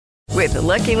With the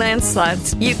Lucky Land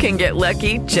Slots, you can get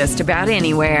lucky just about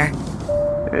anywhere.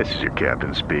 This is your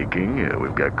captain speaking.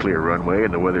 We've got clear runway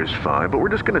and the weather's fine, but we're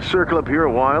just going to circle up here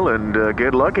a while and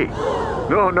get lucky.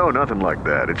 No, nothing like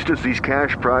that. It's just these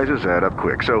cash prizes add up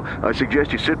quick. So I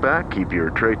suggest you sit back, keep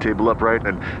your tray table upright,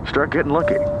 and start getting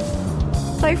lucky.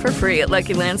 Play for free at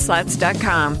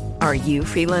LuckyLandSlots.com. Are you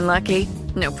feeling lucky?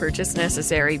 No purchase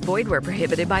necessary. Void where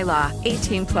prohibited by law.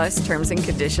 18 plus terms and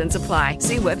conditions apply.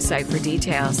 See website for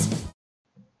details.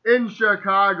 In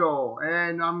Chicago,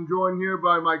 and I'm joined here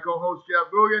by my co-host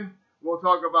Jeff Boogan. We'll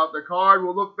talk about the card.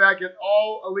 We'll look back at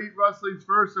all Elite Wrestling's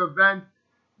first event,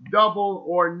 Double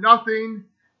or Nothing,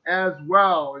 as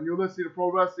well. And you're listening to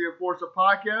Pro Wrestling Enforcer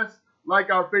podcast.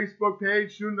 Like our Facebook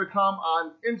page, soon to come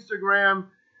on Instagram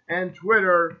and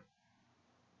Twitter.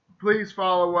 Please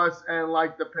follow us and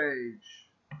like the page.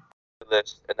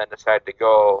 This and then decide to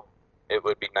go. It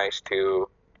would be nice to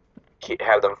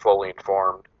have them fully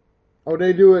informed. Oh,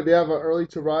 they do it. They have an early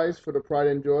to rise for the Pride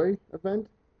and Joy event?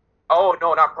 Oh,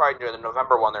 no, not Pride and Joy. The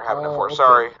November one they're having it for. Okay.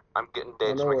 Sorry, I'm getting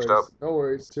dates no mixed worries. up. No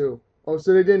worries, too. Oh,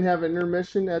 so they didn't have an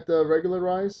intermission at the regular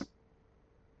rise?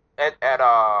 At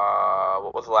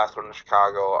what was the last one in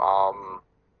Chicago?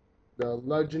 The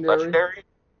Legendary? Legendary?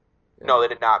 Yeah. No, they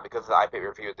did not, because of the iPay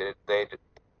review.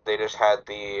 They just had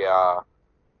they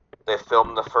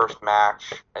filmed the first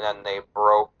match, and then they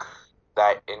broke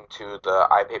that into the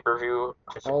iPay-per-view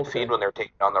feed when they were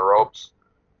taking on the ropes,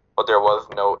 but there was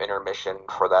no intermission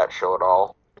for that show at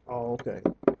all. Oh, okay.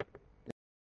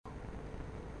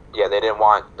 Yeah, they didn't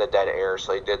want the dead air,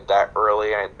 so they did that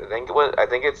early. I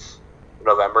think it's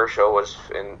November show was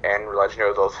and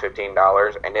Legendary was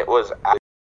 $15, and it was.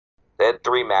 They had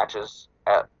 3 matches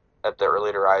at the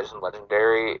early to rise and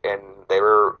Legendary, and they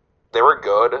were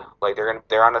good. Like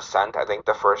they're on Ascent. I think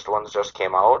the first ones just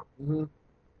came out. Mm-hmm.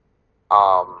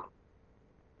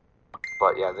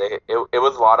 But yeah, it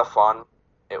was a lot of fun.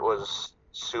 It was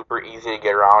super easy to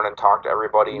get around and talk to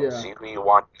everybody and see who you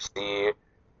want to see. You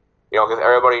know, because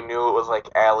everybody knew it was like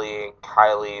Allie and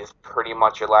Kylie's pretty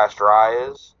much your last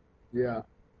rise. Yeah.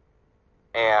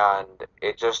 And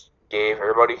it just gave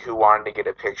everybody who wanted to get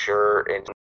a picture and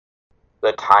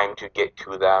the time to get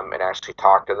to them and actually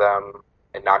talk to them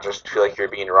and not just feel like you're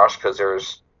being rushed because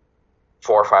there's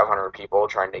 400 or 500 people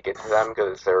trying to get to them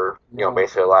because they're, you know,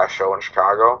 basically the last show in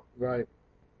Chicago. Right.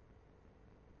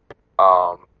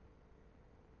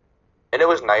 And it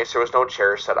was nice. There was no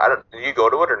chair set. Did you go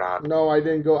to it or not? No, I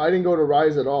didn't go. I didn't go to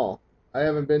Rise at all. I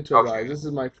haven't been to a Rise. This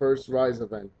is my first Rise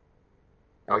event.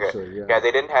 Actually, yeah,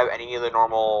 they didn't have any of the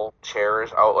normal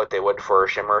chairs out like they would for a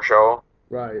Shimmer show.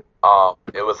 Right.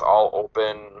 It was all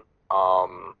open.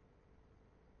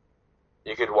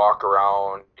 You could walk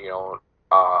around, you know,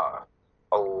 I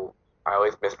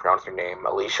always mispronounce her name,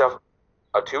 Alicia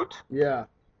Atut? Yeah.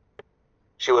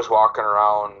 She was walking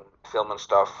around filming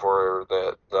stuff for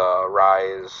the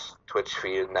Rise Twitch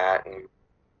feed and that, and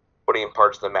putting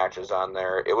parts of the matches on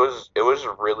there. It was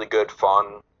really good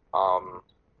fun.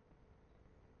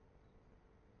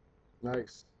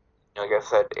 Nice. Like I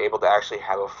said, able to actually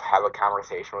have a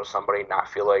conversation with somebody, not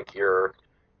feel like you're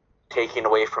taking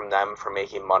away from them for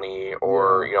making money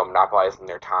or you know, monopolizing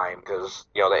their time, because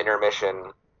you know the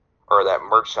intermission or that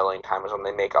merch selling time is when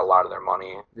they make a lot of their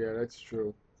money. Yeah, that's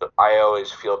true. So I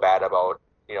always feel bad about,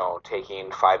 you know,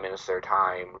 taking 5 minutes of their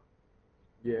time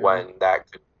when that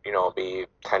could, you know, be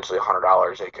potentially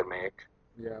 $100 they could make.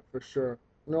 Yeah, for sure.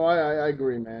 No, I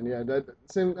agree, man. Yeah,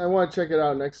 I want to check it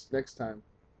out next time.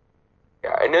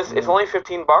 Yeah, and it's only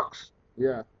 $15.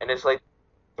 Yeah. And it's like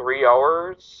 3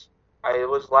 hours. It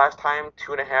was last time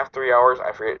 2.5, 3 hours.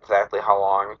 I forget exactly how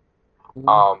long.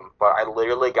 Mm-hmm. But I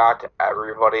literally got to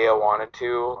everybody I wanted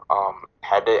to.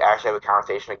 Had to actually have a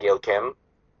conversation with Gail Kim.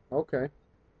 Okay.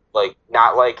 Like,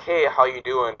 not like, hey, how you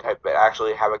doing type, but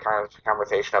actually have a kind of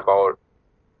conversation about,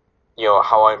 you know,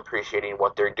 how I'm appreciating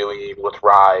what they're doing with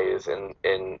Rise and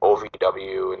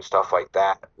OVW and stuff like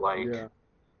that. Like,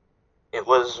 it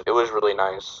was really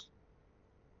nice.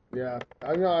 Yeah,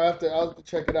 I know. I'll have to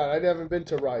check it out. I haven't been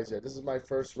to Rise yet. This is my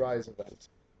first Rise event.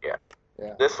 Yeah.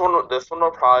 Yeah. This one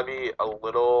will probably be a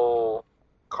little,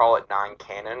 call it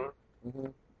non-canon. Mm-hmm.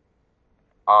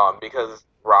 Because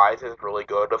Rise is really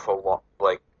good for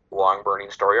long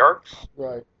burning story arcs.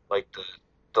 Right. Like the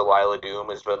Delilah Doom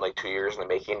has been like 2 years in the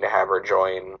making to have her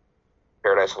join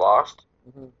Paradise Lost.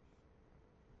 Mm-hmm.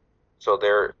 So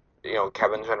you know,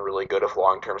 Kevin's been really good with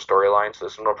long-term storylines.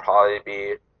 This one will probably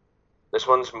be. This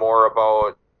one's more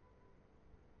about,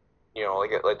 you know,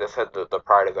 like they said, the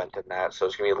Pride event and that. So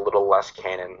it's gonna be a little less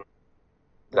canon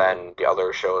than the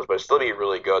other shows, but it'll still be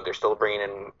really good. They're still bringing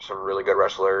in some really good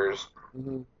wrestlers.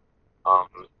 Mm-hmm.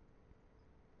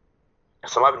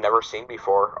 some I've never seen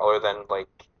before, other than like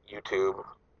YouTube.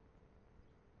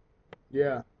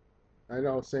 Yeah, I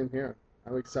know. Same here.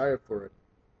 I'm excited for it.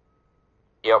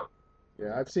 Yep.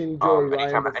 Yeah, I've seen Joey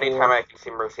Ryan Anytime before. I can see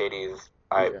Mercedes,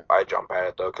 Yeah, I jump at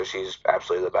it though, because she's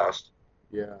absolutely the best.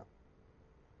 yeah.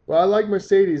 Well, I like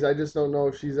Mercedes. I just don't know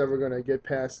if she's ever gonna get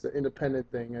past the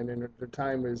independent thing, and then her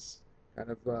time is kind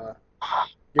of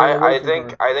getting away from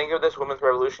her. I think if this women's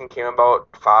revolution came about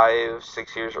 5,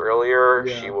 6 years earlier,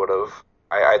 she Yeah, would have.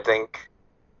 I think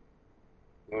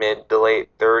mid to late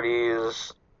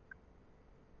 30s.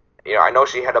 I know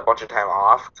she had a bunch of time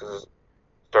off because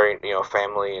starting,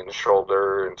 family and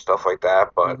shoulder and stuff like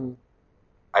that. But hmm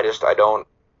I don't,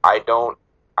 I don't,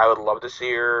 I would love to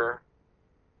see her.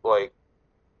 Like,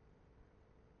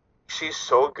 she's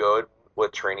so good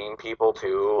with training people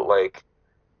too. Like,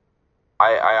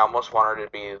 I almost want her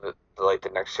to be the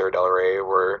next Sarah Del Rey,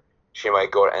 where she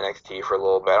might go to NXT for a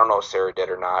little bit. I don't know if Sarah did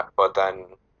or not, but then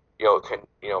can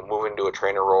move into a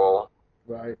trainer role,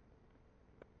 right.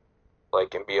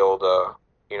 like, and be able to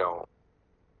you know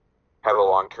have a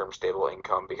long term stable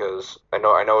income, because I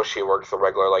know she works a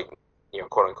regular, like,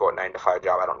 quote unquote 9 to 5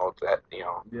 job. I don't know if that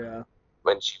Yeah,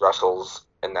 when she wrestles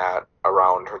in that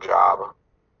around her job.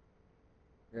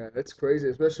 yeah. That's crazy,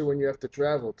 especially when you have to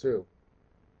travel too.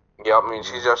 Yep, I mean,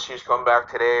 You know. she's come back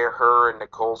today. Her and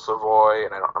Nicole Savoy,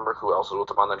 and I don't remember who else was with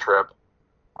them on the trip,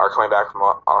 are coming back from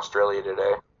Australia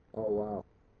today. Oh wow.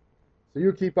 So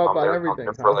you keep up on They're down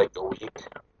there everything, for huh? like a week.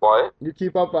 What? You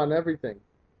keep up on everything.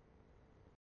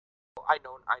 I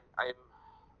know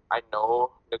I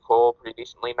know Nicole pretty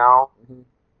decently now, hmm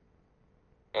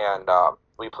and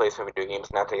we play some video games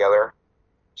and that together.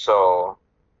 So,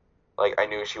 like, I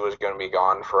knew she was gonna be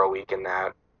gone for a week in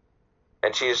that,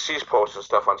 and she's posted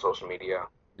stuff on social media,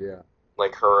 Yeah.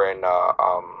 like her and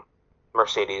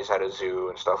Mercedes at a zoo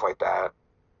and stuff like that.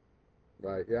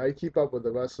 Right. Yeah, I keep up with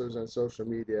the wrestlers on social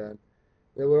media, and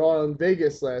they were all in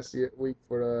Vegas week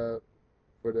for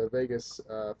the Vegas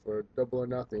for Double or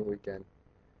Nothing weekend.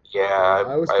 Yeah,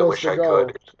 I was I supposed wish to I go.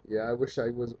 could. Yeah, I wish I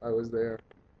was there,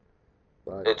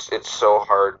 but It's so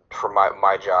hard for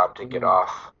my job to get mhm,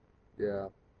 off yeah,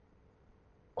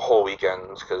 whole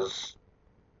weekends, because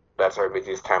that's our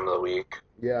busiest time of the week.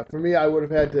 yeah. For me, I would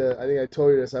have had to. I think I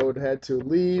told you this. I would have had to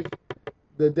leave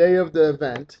the day of the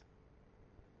event,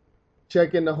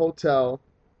 check in the hotel,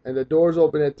 and the doors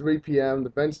open at 3 p.m. The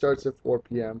event starts at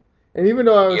 4 p.m. And even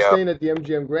though I was Yeah, staying at the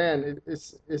MGM Grand,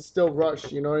 it's still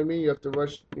rushed. You know what I mean? You have to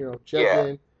rush. Check yeah.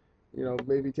 in.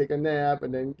 Maybe take a nap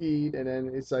and then eat, and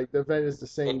then it's like the event is the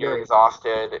same And you're day.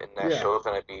 exhausted, and that Yeah. show's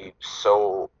gonna be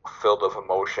so filled with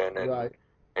emotion Right.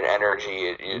 and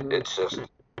energy. hmm It's just,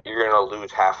 you're gonna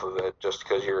lose half of it just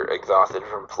because you're exhausted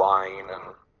from flying,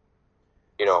 and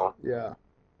Yeah.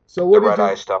 So the what did red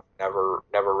eye you? stuff never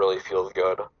really feels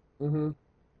good. hmm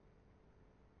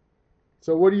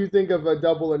So what do you think of a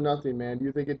Double or Nothing, man? Do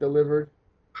you think it delivered?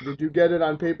 Did you get it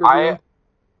on I pay-per-view?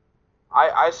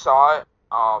 I saw it.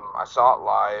 I saw it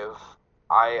live.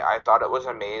 I thought it was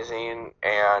amazing,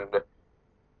 and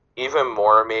even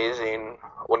more amazing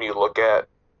when you look at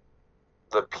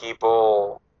the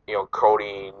people,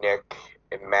 Cody, Nick,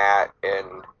 and Matt,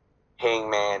 and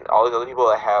Hangman, all these other people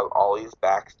that have all these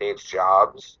backstage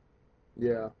jobs,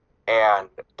 Yeah. and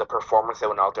the performance they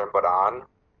went out there and put on.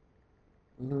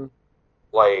 hmm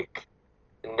Like,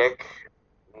 Nick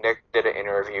Nick did an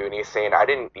interview, and he's saying, I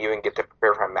didn't even get to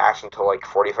prepare for a match until like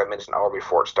 45 minutes, an hour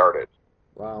before it started.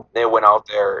 Wow. They went out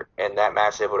there, and that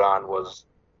match they put on was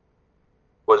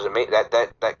amazing.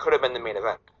 That could have been the main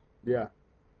event, Yeah.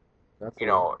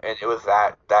 Definitely. and it was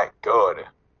that good.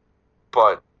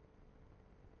 But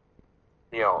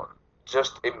you know,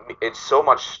 just it's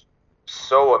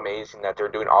so amazing that they're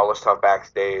doing all this stuff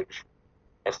backstage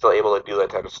and still able to do that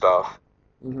type of stuff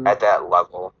hmm at that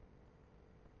level.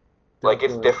 Like,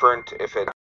 it's Definitely. different if it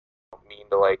mean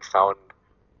to like sound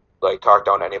like talk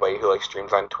down to anybody who like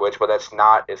streams on Twitch, but that's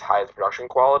not as high as production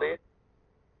quality.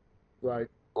 Right.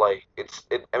 Like,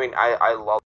 I mean, I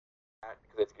love that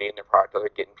because it's getting their product out there,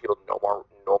 getting people to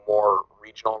know more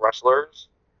regional wrestlers,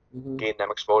 hmm getting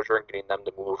them exposure and getting them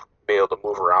to be able to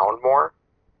move around more.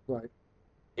 Right.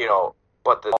 You know,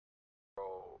 but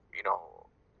you know,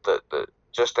 the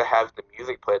just to have the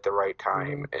music play at the right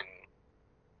time, hmm and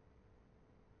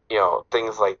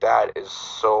things like that is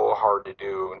so hard to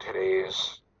do in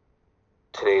today's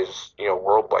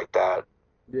world like that,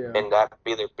 Yeah. and that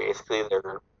be basically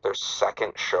their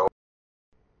second show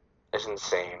is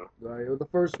insane. Right. It was the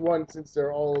first one since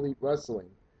they're All Elite Wrestling.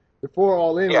 Before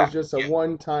All In was Yeah, just a yeah.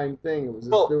 one-time thing. It was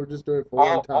just they Well, were just doing it for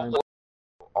one all time.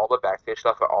 all the backstage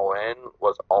stuff at All In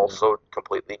was Yeah. also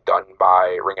completely done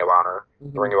by Ring of Honor,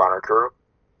 the hmm Ring of Honor crew.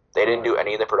 They didn't do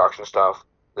any of the production stuff.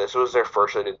 This was their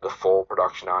first they did the full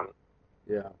production on.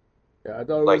 Yeah. Yeah, I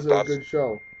thought it was Like, a that's, good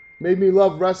show. Made me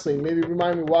love wrestling. Maybe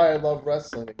remind me why I love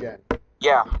wrestling again.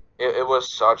 yeah, it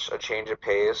was such a change of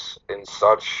pace and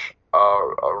such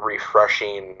a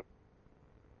refreshing,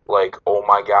 like, oh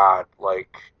my God,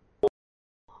 like,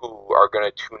 who are going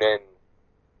to tune in,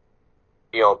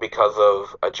 because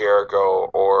of a Jericho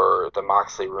or the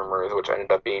Moxley rumors, which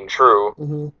ended up being true,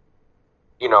 Mm-hmm.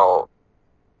 you know,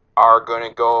 are going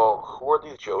to go, who are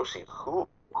these Joshi? Who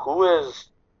is,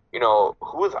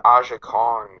 who is Aja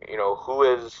Kong? Who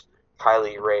is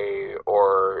Kylie Ray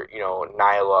or,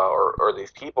 Nyla or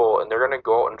these people? And they're going to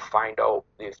go out and find out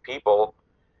these people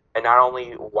and not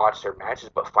only watch their matches,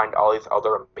 but find all these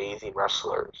other amazing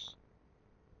wrestlers.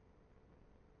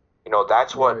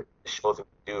 That's what Right. shows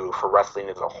do for wrestling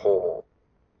as a whole.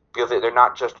 Because they're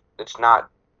not just, it's not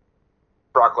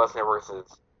Brock Lesnar versus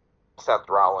Seth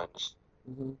Rollins,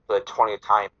 Mm-hmm. the 20th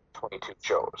time, 22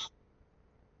 shows.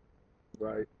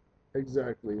 Right.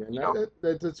 Exactly. And You know,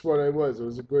 that's what it was. It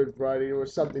was a good variety. There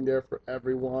was something there for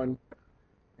everyone.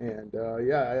 And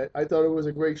yeah, I thought it was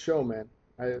a great show, man.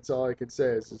 That's all I could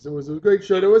say. It was a great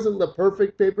show. There wasn't the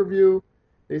perfect pay-per-view.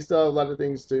 They still have a lot of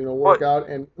things to work but out,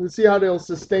 and let's see how they'll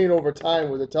sustain over time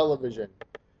with the television,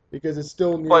 because it's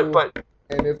still but new, but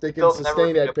and if they can there'll never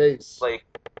sustain be that pace. like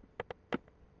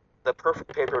the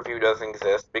perfect pay-per-view doesn't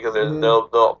exist because Hmm.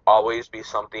 there'll always be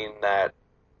something that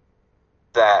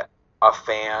a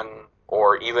fan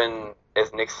or even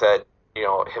as Nick said,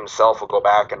 himself will go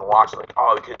back and watch like,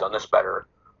 oh, we could have done this better,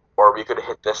 or we could have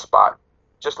hit this spot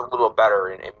just a little better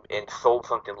and sold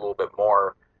something a little bit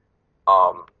more.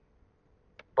 Um,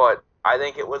 but I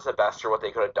think it was the best for what they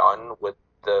could have done with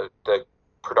the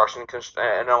production.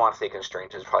 I don't want to say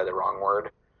constraints is probably the wrong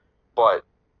word, but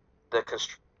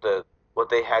the what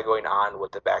they had going on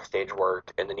with the backstage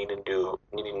work and the needing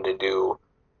to do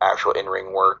actual in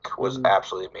ring work was Hmm.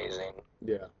 absolutely amazing.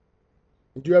 Yeah.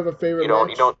 Did you have a favorite You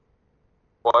match? don't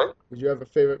what? Did you have a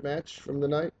favorite match from the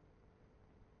night?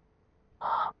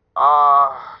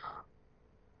 Uh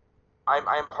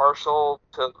I'm partial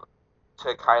to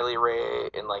Kylie Ray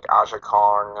and like Aja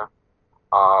Kong,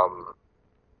 um,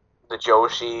 the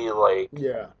Joshi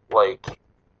Yeah. like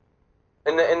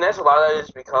and that's a lot of that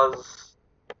is because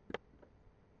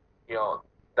you know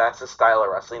that's the style of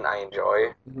wrestling I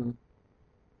enjoy. Hmm.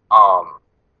 Um,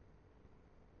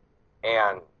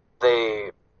 and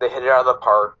they hit it out of the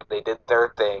park. They did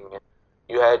their thing.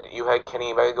 You had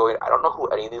Kenny and Omega going. I don't know who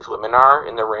any of these women are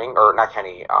in the ring, or not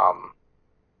Kenny. I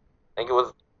think it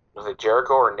was it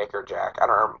Jericho or Nick or Jack. I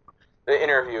don't remember. The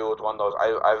interview was one of those.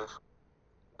 I've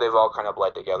they've all kind of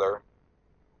bled together.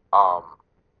 Um,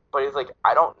 but he's like,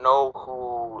 I don't know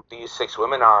who these six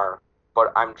women are,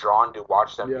 but I'm drawn to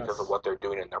watch them because of Yes. what they're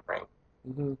doing in the ring.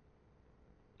 Hmm.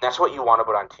 That's what you want to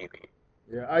put on TV.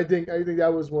 Yeah, I think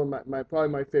that was one of my probably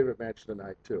my favorite match of the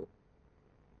night too.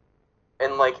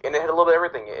 And it had a little bit of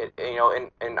everything.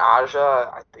 In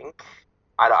Aja, I think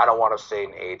I don't want to say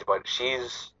an age, but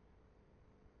she's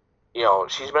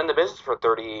been in the business for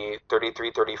 30,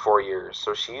 33, 34 years.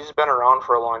 So she's been around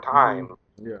for a long Hmm. time,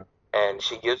 Yeah. and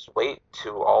she gives weight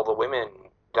to all the women,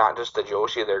 not just the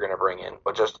Joshi they're going to bring in,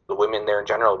 but just the women there in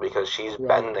general because she's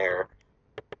Right. been there.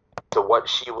 To what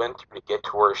she went through to get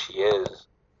to where she is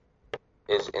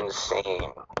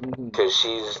insane Hmm. because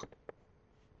she's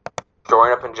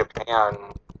growing up in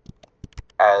Japan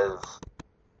as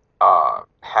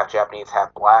half Japanese,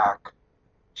 half black.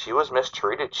 She was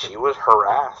mistreated. She was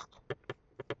harassed,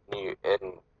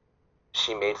 and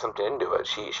she made something into it.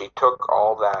 She took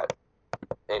all that,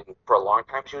 and for a long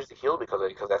time she was the heel because of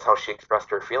it, because that's how she expressed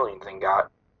her feelings and got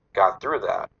through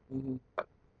that. Hmm.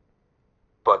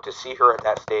 But to see her at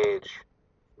that stage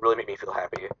really made me feel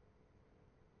happy.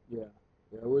 Yeah.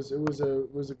 Yeah. It was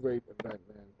a great event,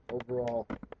 man. Overall,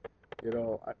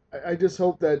 I just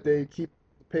hope that they keep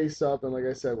the pace up, and like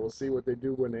I said, we'll see what they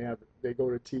do when they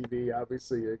go to TV.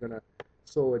 Obviously, they're gonna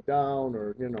slow it down,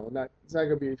 or not. It's not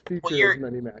gonna be Well, feature as you're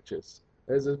many matches,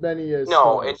 as many as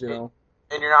no, Stars.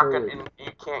 and you're not gonna, Period. and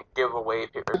you can't give away.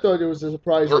 I thought it was a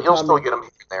surprise that You'll still Tommy, get them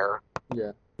here and there.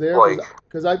 yeah, there Like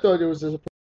because I thought it was a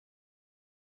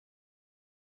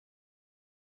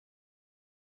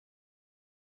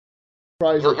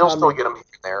surprise that you'll still Tommy, get them here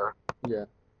and there. yeah.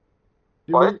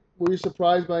 What? Were you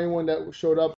surprised by anyone that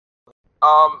showed up?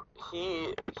 Um,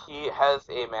 he he has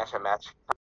a match.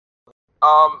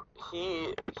 Um,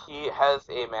 he he has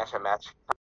a match.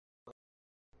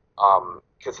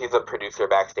 Because he's a producer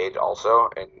backstage also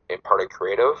and part of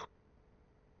creative.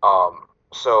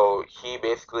 So he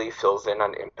basically fills in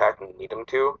on Impact and need him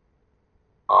to.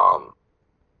 Um,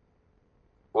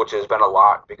 which has been a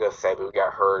lot because Sabu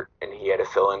got hurt and he had to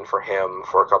fill in for him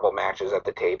for a couple matches at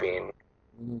the taping.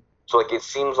 Mm-hmm. So like it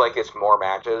seems like it's more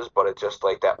matches, but it's just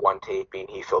like that one taping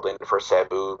he filled in for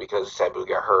Sabu because Sabu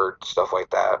got hurt, stuff like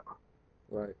that.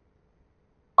 Right.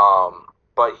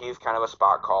 But he's kind of a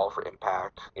spot call for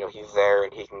Impact. You know, he's there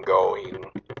and he can go.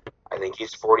 I think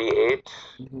he's 48.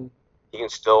 Mm-hmm. He can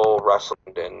still wrestle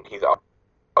and he's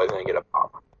always gonna get a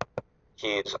pop.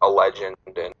 He's a legend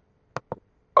and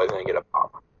always gonna get a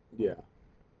pop. Yeah.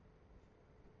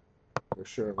 For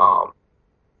sure.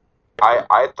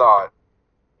 I thought,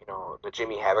 you know, the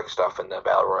Jimmy Havoc stuff in the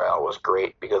Battle Royale was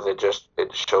great because it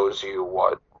shows you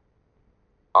what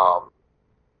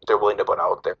they're willing to put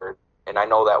out there. And I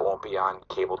know that won't be on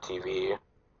cable TV,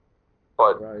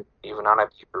 but right. even on a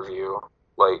pay-per-view,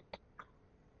 like,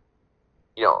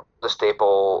 you know, the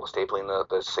stapling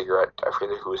the cigarette, I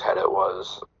forget whose head it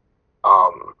was,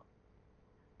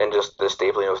 and just the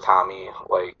stapling of Tommy,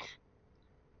 like,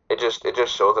 it just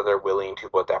shows that they're willing to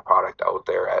put that product out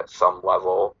there at some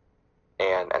level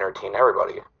and entertain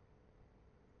everybody.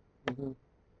 Mm-hmm.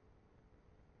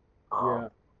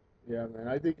 Yeah, man.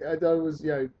 I thought it was,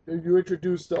 you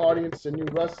introduced the audience to new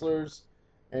wrestlers,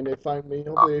 and hopefully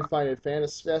they find it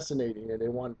fascinating, and they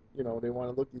want to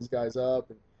look these guys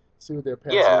up and see what their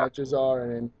past matches are,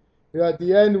 and then, you know, at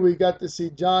the end we got to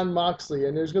see Jon Moxley,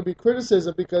 and there's going to be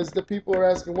criticism because the people are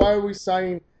asking, why are we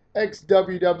signing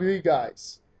ex-WWE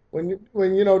guys? When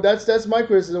you know, that's my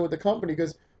criticism with the company,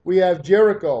 because we have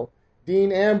Jericho,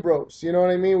 Dean Ambrose, you know what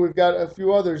I mean? We've got a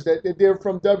few others that they're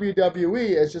from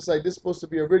WWE. It's just like this is supposed to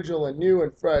be original and new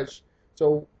and fresh.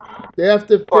 So they have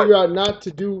to figure out not to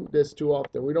do this too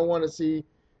often. We don't want to see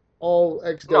all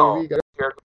ex-WWE guys.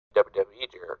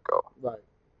 WWE Jericho. Right.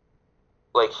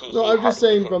 Like I'm just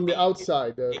saying from the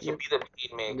outside. He can be the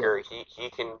pain maker. Yeah.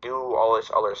 He can do all this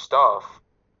other stuff,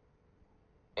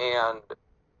 and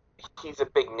he's a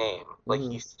big name. Like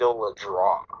he's still a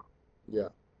draw. Yeah.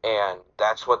 And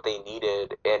that's what they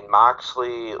needed. And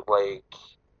Moxley, like,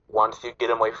 once you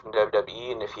get him away from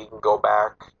WWE, and if he can go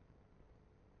back,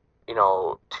 you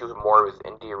know, to more of his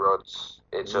indie roots,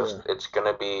 it's it's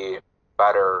gonna be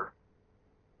better.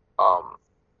 The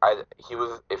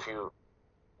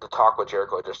talk with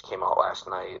Jericho just came out last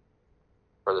night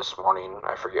or this morning,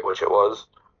 I forget which it was,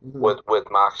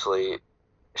 with Moxley,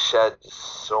 shed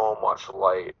so much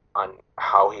light on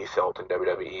how he felt in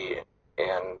WWE,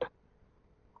 and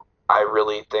I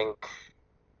really think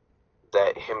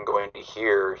that him going to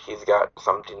here, he's got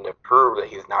something to prove that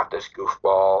he's not this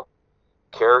goofball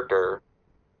character,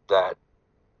 that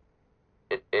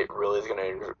it really is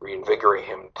going to reinvigorate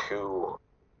him to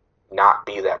not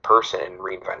be that person and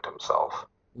reinvent himself.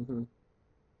 Mm-hmm.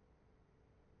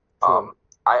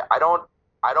 I don't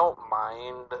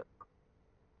mind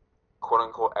quote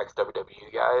unquote ex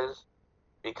WWE guys,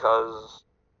 because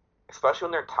especially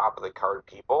when they're top of the card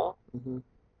people,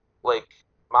 like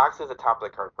Mox is a top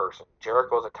of the card person,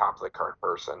 Jericho is a top of the card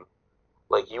person.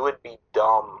 Like, you would be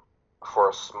dumb for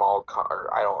a small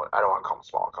I don't want to call them a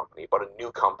small company, but a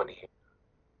new company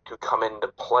to come into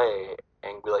play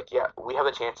and be like, yeah, we have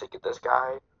a chance to get this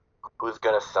guy who's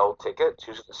going to sell tickets,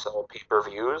 who's going to sell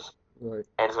pay-per-views, right,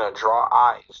 and is going to draw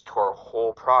eyes to our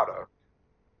whole product.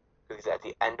 Because at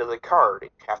the end of the card,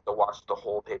 you have to watch the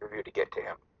whole pay-per-view to get to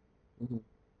him.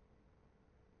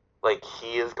 Like,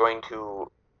 he is going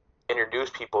to introduce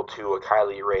people to a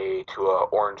Kylie Ray, to a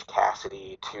Orange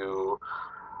Cassidy, to,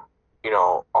 you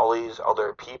know, all these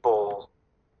other people,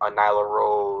 Nyla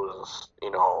Rose,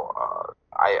 you know,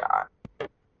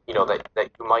 you know,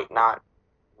 that you might not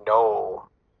know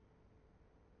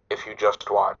if you just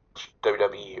watch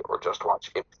WWE or just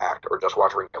watch Impact or just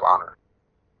watch Ring of Honor.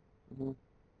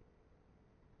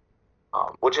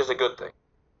 Which is a good thing.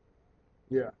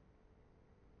 Yeah.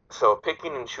 So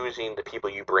picking and choosing the people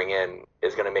you bring in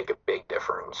is going to make a big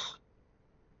difference.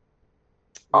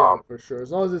 Yeah, for sure.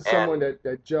 As long as it's someone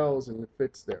that gels and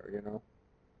fits there, you know?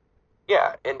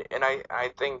 Yeah, and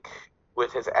I think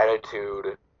with his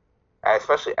attitude,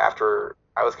 especially after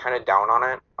I was kind of down on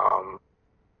it, I'm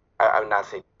not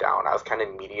saying down, I was kind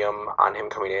of medium on him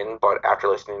coming in, but after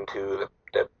listening to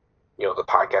the you know, the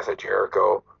podcast of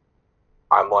Jericho,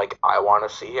 I'm like, I want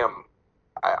to see him.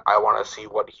 I want to see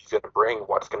what he's going to bring,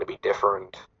 what's going to be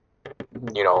different.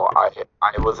 You know, I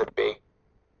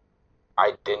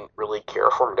didn't really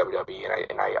care for him in WWE,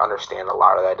 and I understand a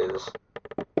lot of that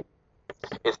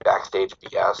is backstage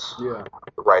BS. Yeah.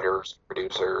 Writers,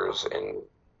 producers, and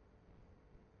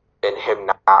him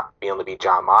not being able to be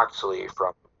Jon Moxley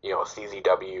from, you know,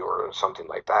 CZW or something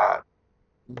like that.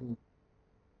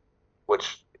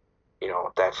 Which, you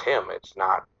know, that's him. It's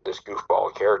not this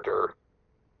goofball character.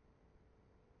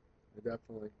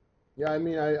 definitely. Yeah, I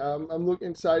mean, I'm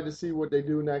looking excited to see what they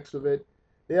do next with it.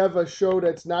 They have a show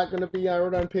that's not going to be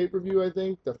aired on pay-per-view, I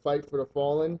think, The Fight for the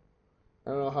Fallen. I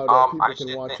don't know how that people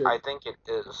can watch it. I think it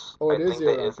is. Oh, I it is think that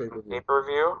aired on is on pay-per-view.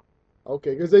 pay-per-view.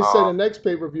 Okay, because they said the Um, next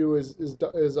pay-per-view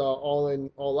is All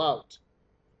In, All Out.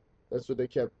 That's what they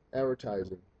kept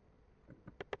advertising.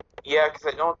 yeah,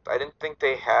 because I didn't think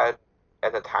they had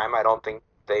at the time. I don't think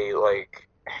they like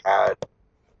had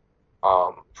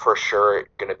for sure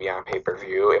gonna be on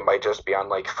pay-per-view. It might just be on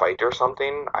like Fight or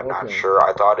something. I'm not Okay. sure.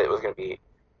 I thought it was gonna be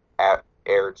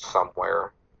aired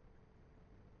somewhere.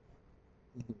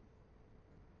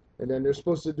 And then they're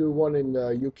supposed to do one in the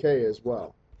UK as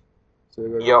well. So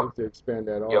they're Yep, going to expand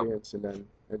that yep. audience, and then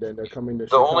they're coming to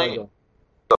The only Chicago.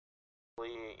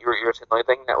 you're saying the only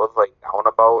thing that was like down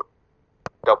about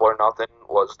Double or Nothing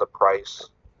was the price.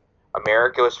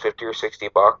 America was $50 or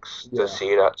 $60 Yeah. to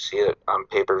see it on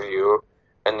pay-per-view.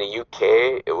 In the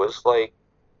UK, it was like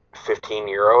 15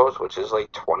 euros, which is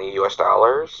like 20 US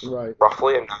dollars, Right.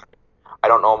 roughly. I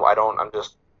don't know. I'm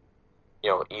just,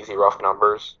 easy rough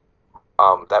numbers.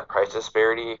 That price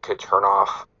disparity could turn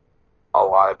off a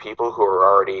lot of people who are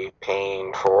already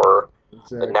paying for the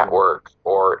Exactly. network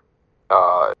or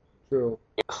True.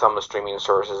 some of the streaming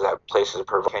services that places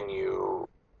provide.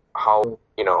 How,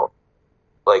 True.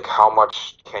 like how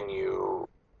much can you,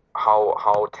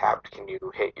 how tapped can you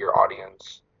hit your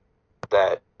audience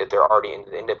that if they're already in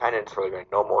the independents where they're going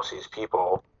to know most of these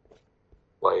people,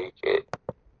 like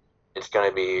it's going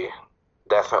to be,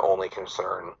 that's my only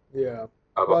concern Yeah.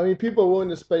 about. Well, I mean, people are willing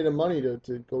to spend the money to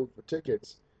go for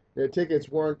tickets. Their tickets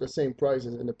weren't the same price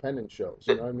as independent shows.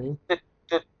 You know what I mean? the,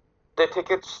 the, the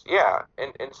tickets, yeah,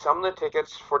 and some of the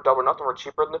tickets for Double or Nothing were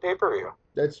cheaper than the pay-per-view.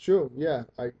 That's true. Yeah.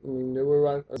 I mean, they were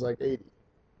around. It was like 80.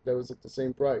 That was at the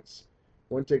same price.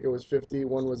 One ticket was 50.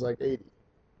 One was like 80.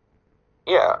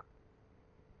 Yeah,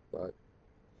 But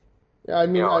yeah, I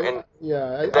mean, and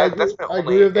I that's my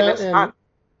agree only, with and that, it's not.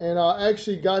 and I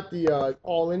actually got the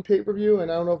All In pay-per-view,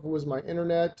 and I don't know if it was my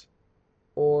internet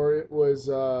or it was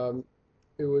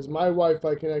my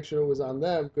Wi-Fi connection was on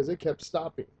them because it kept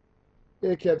stopping.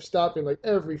 It kept stopping like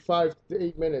every 5 to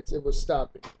 8 minutes. It was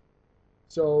stopping.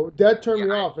 So that turned Yeah,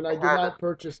 me off, and I did not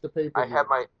purchase the pay-per-view.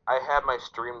 I had my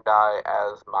stream die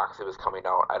as Moxley was coming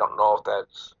out. I don't know if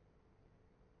that's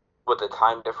with the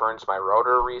time difference my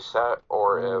router reset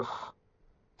or if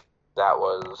that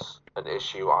was an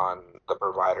issue on the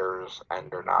provider's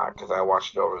end or not, because I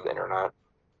watched it over the internet.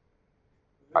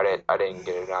 I didn't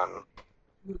get it on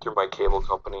through my cable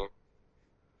company.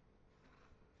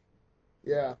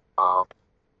 Yeah. Um,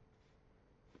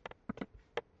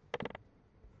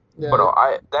 Yeah. but no,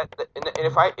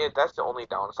 if that's the only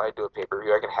downside to a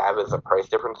pay-per-view I can have is the price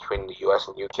difference between the U.S.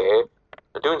 and U.K.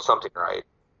 They're doing something right.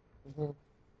 Mhm.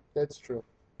 That's true.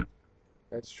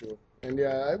 That's true. And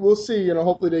yeah, we'll see. You know,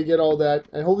 hopefully they get all that,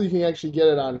 and hopefully you can actually get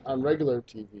it on regular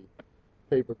TV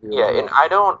pay-per-view as Yeah, well.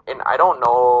 and I don't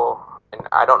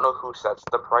know who sets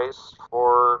the price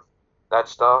for that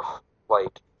stuff.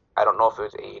 Like, I don't know if it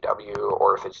was AEW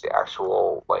or if it's the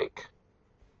actual like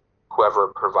whoever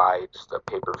provides the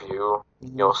pay-per-view,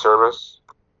 service.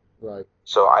 Right.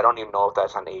 So I don't even know if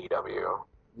that's on AEW.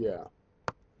 Yeah.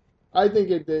 I think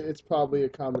it's probably a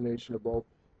combination of both.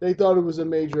 They thought it was a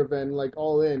major event, like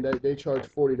All In. They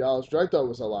charged $40, which I thought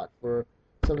was a lot for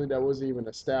something that wasn't even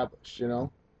established. You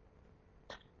know.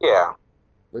 Yeah.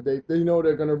 But they know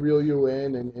they're gonna reel you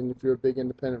in, and if you're a big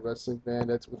independent wrestling fan,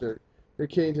 that's what they're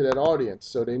catering to that audience,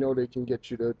 so they know they can get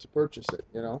you to purchase it.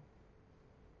 You know.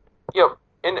 Yep.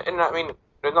 And I mean,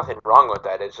 there's nothing wrong with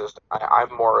that. It's just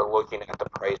I'm more looking at the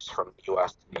price from the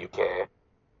US to the UK.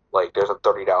 Like, there's a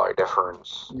 $30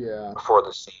 difference Yeah. for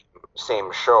the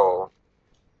same show.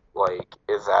 Like,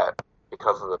 is that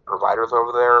because of the providers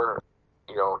over there,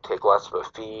 take less of a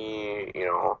fee,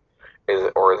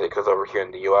 or is it because over here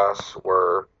in the U.S.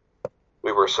 where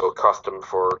we were so accustomed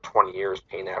for 20 years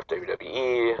paying out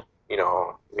WWE,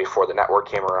 before the network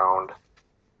came around?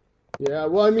 Yeah.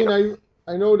 Well, I mean,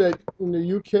 I know that in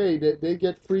the UK they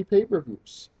get free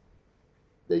pay-per-views.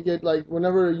 They get like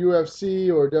whenever a UFC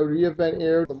or WWE event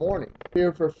airs in the morning,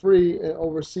 air for free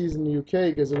overseas in the UK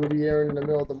because it would be airing in the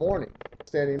middle of the morning.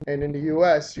 And in the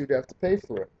US, you'd have to pay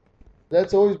for it.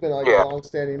 That's always been like Yeah. a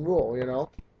long-standing rule, you know.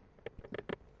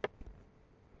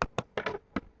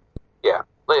 Yeah.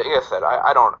 Like I said,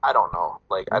 I don't know.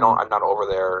 Like, I'm not over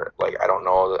there. Like, I don't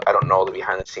know the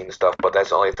behind the scenes stuff. But that's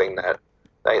the only thing that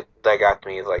got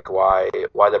me is like why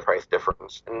the price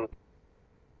difference. And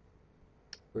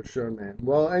For sure, man.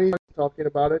 Well, any talking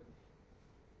about it?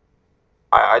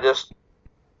 I just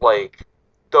like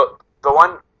the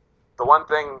one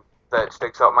thing that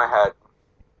sticks out in my head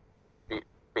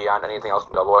beyond anything else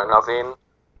in Double or Nothing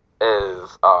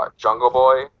is Jungle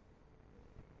Boy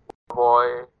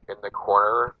in the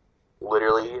corner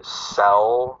literally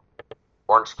sell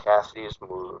Orange Cassidy's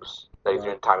moves that he's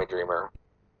doing Tommy Dreamer.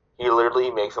 He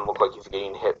literally makes him look like he's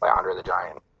getting hit by Andre the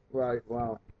Giant. Right.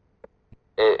 Wow.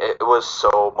 It was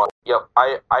so much. Yep,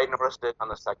 I noticed it on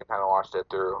the second time I watched it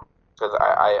through because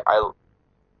I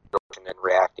and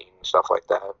reacting and stuff like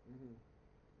that.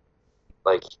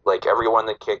 Like everyone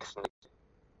that kicks.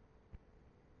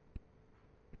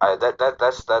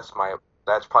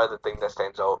 That's probably the thing that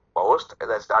stands out most. And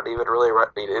that's not even really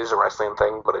it is a wrestling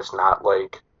thing, but it's not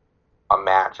like a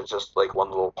match. It's just like one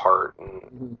little part,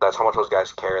 and that's how much those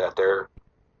guys care that they're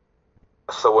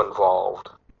so involved.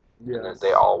 Yes. And that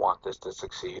they all want this to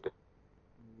succeed.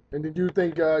 And did you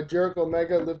think Jericho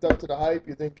Omega lived up to the hype?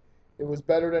 You think it was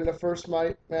better than the first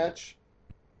match?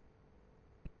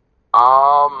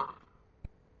 I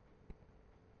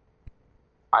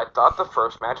thought the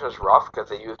first match was rough because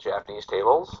they used Japanese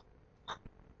tables.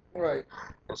 Right.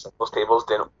 And some of those tables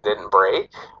didn't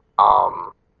break.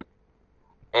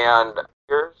 And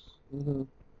here's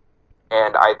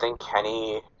and I think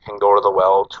Kenny can go to the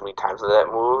well too many times with that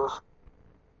move.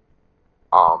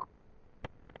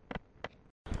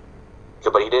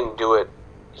 But he didn't do it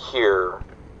here,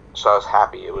 so I was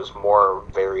happy. It was more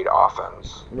varied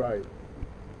offense. Right.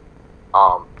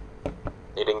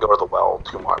 He didn't go to the well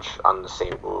too much on the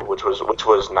same move, which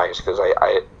was nice because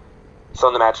I some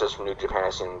of the matches from New Japan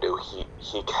I've seen him do,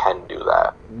 he can do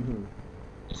that.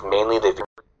 It's mainly they've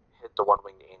hit the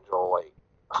one-winged angel like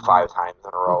 5 times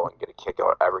in a row and get a kick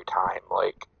out every time.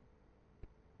 Like,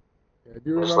 yeah,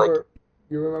 do you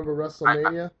remember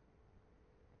WrestleMania?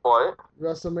 What?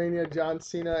 WrestleMania, John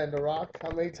Cena and The Rock.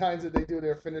 How many times did they do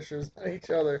their finishers on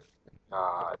each other?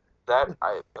 A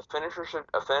finisher should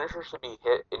be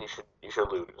hit and you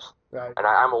should lose. Right. And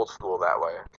I'm old school that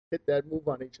way. Hit that move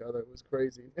on each other. It was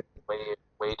crazy.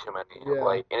 way too many. Yeah.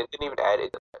 Like, and it didn't even add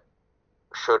it.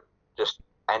 Should just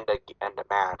end a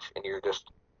match, and you're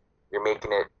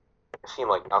making it seem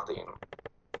like nothing.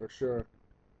 For sure.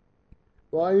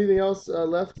 Well, anything else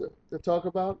left to talk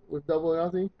about with Double or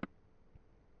Nothing?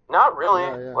 Not really.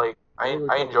 Yeah. Like,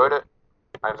 I enjoyed it.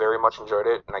 I very much enjoyed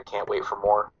it, and I can't wait for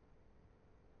more.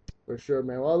 For sure,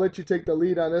 man. Well, I'll let you take the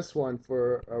lead on this one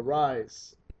for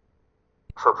Rise.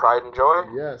 For Pride and Joy?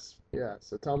 Yes, yeah.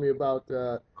 So tell me about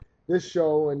this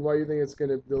show and why you think it's going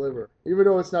to deliver. Even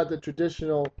though it's not the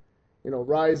traditional,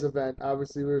 Rise event,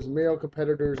 obviously there's male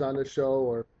competitors on the show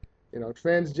or,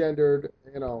 transgendered,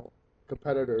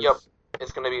 competitors. Yep.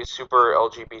 It's going to be super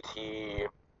LGBT,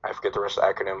 I forget the rest of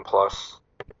the acronym, plus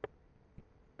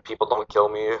people don't kill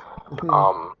me,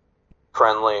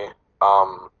 friendly.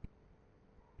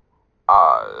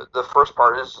 The first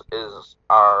part is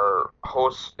our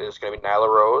host is going to be Nyla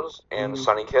Rose and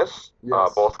Sunny Kiss.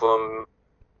 Yes. Both of them,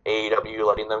 AEW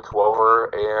letting them come over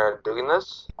and doing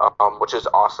this, which is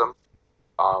awesome.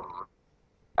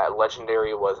 At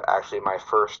Legendary was actually my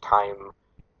first time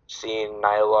seeing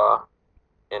Nyla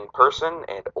in person,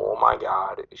 and oh my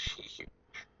god, is she huge.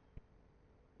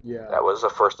 Yeah. That was the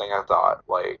first thing I thought.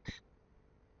 Like,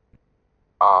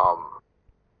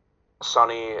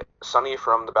 Sunny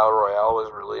from the Battle Royale was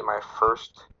really my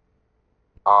first.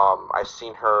 I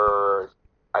seen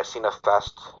a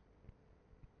Fest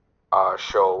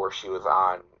show where she was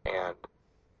on, and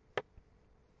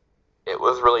it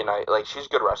was really nice. Like, she's a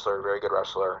good wrestler, very good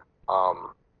wrestler.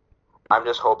 I'm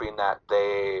just hoping that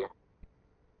they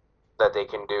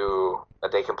can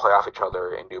play off each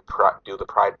other and do the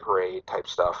Pride Parade type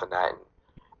stuff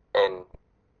and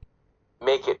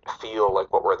make it feel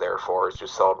like what we're there for is to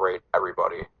celebrate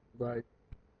everybody. Right.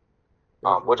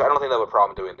 Which I don't think they have a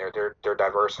problem doing. They're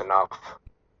diverse enough,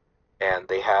 and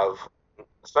they have,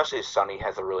 especially Sunny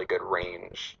has a really good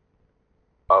range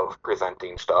of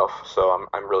presenting stuff. So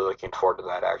I'm really looking forward to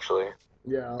that actually.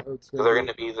 Yeah, so they're going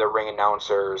to be the ring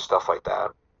announcers, stuff like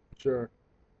that. Sure.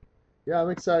 Yeah,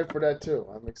 I'm excited for that too.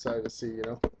 I'm excited to see,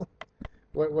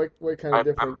 what kind of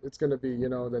different it's going to be,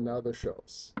 than the other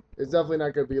shows. It's definitely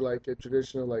not going to be like a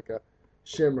traditional, like a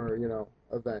Shimmer,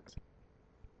 event.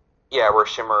 Yeah, where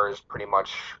Shimmer is pretty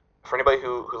much, for anybody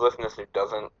who listens to this who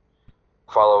doesn't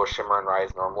follow Shimmer and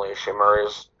Rise normally, Shimmer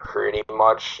is pretty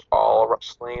much all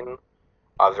wrestling,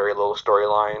 very little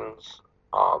storylines.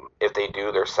 If they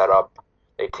do, they're set up.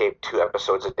 They tape 2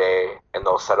 episodes a day, and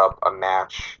they'll set up a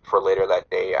match for later that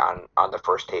day on the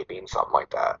first taping, something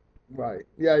like that. Right.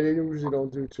 Yeah, they usually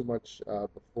don't do too much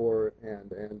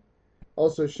beforehand. And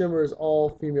also, Shimmer is all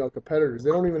female competitors. They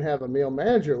don't even have a male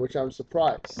manager, which I'm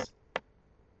surprised.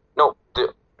 Nope.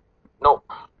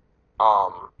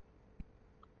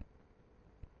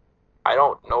 I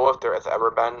don't know if there has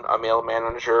ever been a male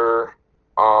manager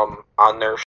on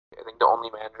their show. I think the only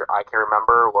manager I can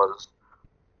remember was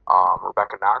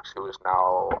Rebecca Knox, who is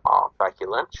now Becky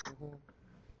Lynch. Mhm.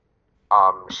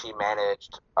 She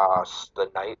managed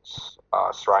the Knights,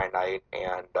 Saraya Knight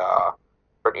and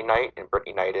Brittany Knight, and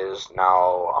Brittany Knight is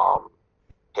now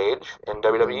Paige in Yeah.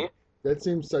 WWE. That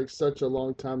seems like such a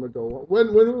long time ago.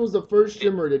 When was the first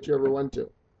Shimmer that you ever went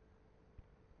to?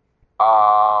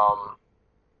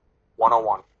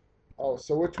 101. Oh,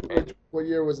 so And what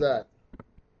year was that?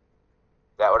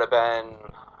 that would have been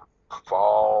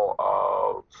fall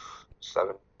of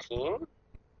 17.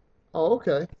 Oh,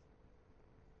 okay.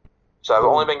 So I've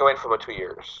only Cool. been going for about 2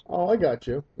 years. Oh, I got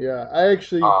you. Yeah, I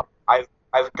actually. Uh,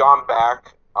 I've gone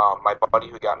back. My buddy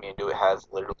who got me into it has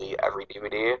literally every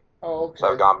DVD, Oh, so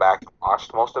I've okay. gone back and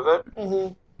watched most of it.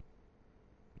 Mhm.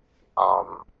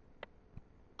 Um,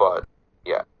 but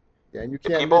yeah, Yeah, and you if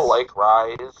can't people miss. like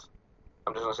Rise,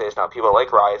 I'm just gonna say this now. If people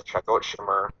like Rise, check out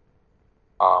Shimmer.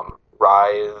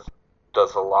 Rise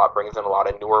does a lot, brings in a lot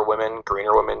of newer women,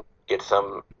 greener women, gets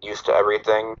them used to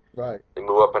everything. Right. They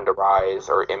move up into Rise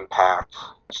or Impact,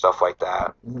 stuff like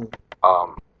that. Mhm.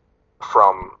 Um,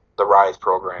 from the Rise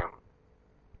program,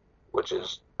 which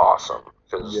is awesome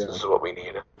because this Yeah, is what we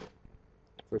need.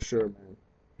 for sure, man.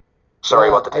 Sorry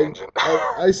Yeah, about the I tangent.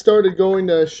 I I started going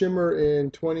to Shimmer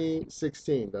in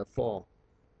 2016, that fall.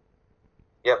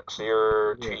 Yep, so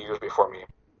you're two Yeah. years before me.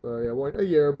 Yeah, a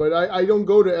year, but I don't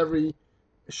go to every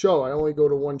show. I only go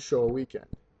to one show a weekend.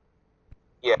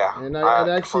 Yeah,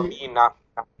 And for me, not.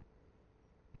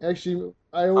 actually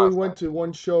I Oh, only it's went fine. to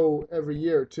one show every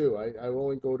year too. I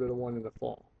only go to the one in the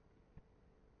fall.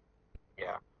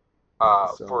 Yeah. Yeah,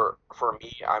 so For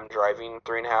me, I'm driving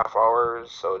 3.5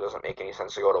 hours, so it doesn't make any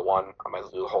sense to go to one. I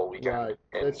might do the whole weekend right,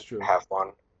 that's and true. have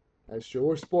fun. That's true.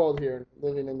 We're spoiled here,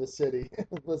 living in the city.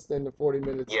 Less than the 40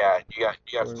 minutes, Yeah, you got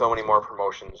 40 so many minutes more away.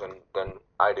 promotions than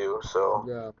I do. So,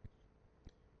 Yeah,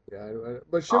 yeah.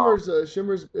 But um,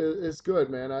 Shimmer's is good,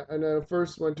 man. And I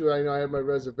first went to. I know I had my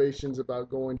reservations about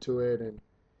going to it, and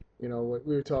what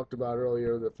we talked about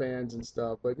earlier, the fans and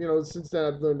stuff. But since then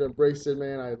I've learned to embrace it,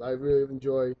 man. I really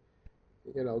enjoy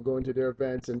going to their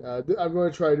events, and I'm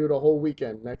going to try to do it a whole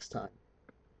weekend next time.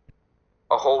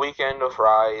 a whole weekend of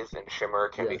Rise and Shimmer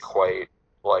can be Yes.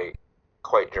 like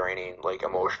quite draining, like Yeah.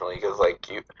 emotionally, because like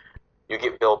you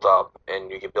get built up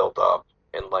and you get built up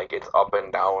and like it's up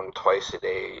and down twice a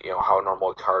day. You know how a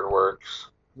normal card works,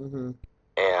 Mhm.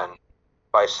 and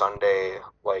by Sunday,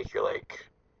 like you're like,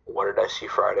 what did I see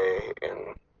Friday?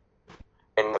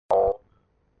 And all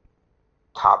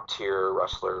top tier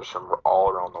wrestlers from all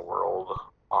around the world.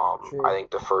 I True.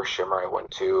 think the first Shimmer I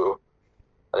went to,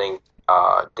 I think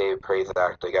Dave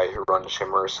Prazak, the guy who runs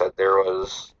Shimmer, said there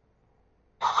was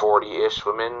 40-ish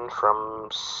women from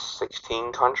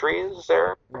 16 countries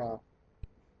there. Wow.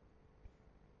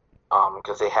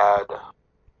 Because they had,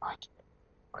 I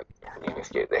her name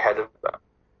escaped. They had a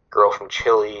girl from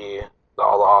Chile,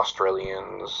 all the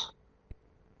Australians.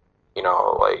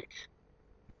 Like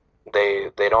they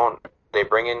don't they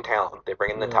bring in talent. They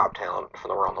bring in the Yeah. top talent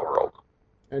from around the world.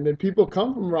 And then people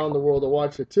come from around the world to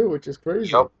watch it too, which is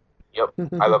crazy. Yep, yep.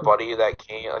 I have a buddy that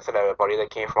came. Like I said I have a buddy that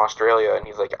came from Australia, and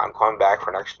he's like, I'm coming back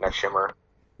for next Shimmer.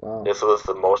 Wow. This was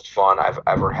the most fun I've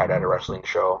ever had at a wrestling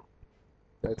show.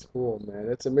 That's cool, man.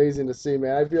 That's amazing to see,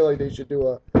 man. I feel like they should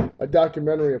do a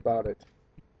documentary about it.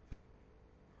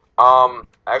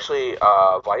 Actually,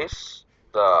 Vice,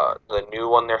 the new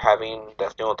one they're having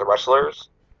that's new with the wrestlers.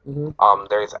 Hmm.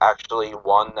 There's actually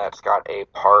one that's got a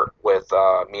part with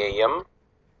Mia Yim.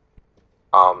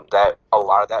 That a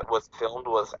lot of that was filmed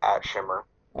was at Shimmer.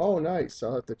 Oh, nice.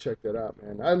 I'll have to check that out,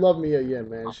 man. I love Mia Yin,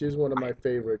 man. She's one of my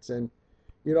favorites. And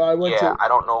I went Yeah, to. I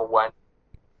don't know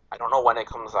when it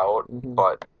comes out, Hmm.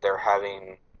 but they're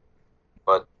having,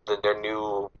 but their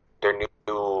new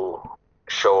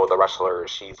show, The Wrestler,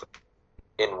 she's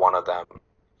in one of them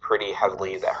pretty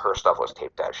heavily. That Nice. her stuff was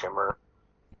taped at Shimmer.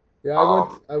 Yeah, I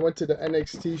went. Um, I went to the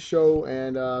NXT show,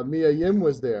 and Mia Yim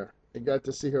was there. I got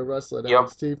to see her wrestle at yep,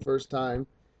 NXT first time.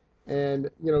 And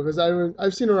because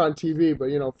I've seen her on TV, but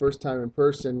first time in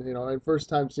person, and first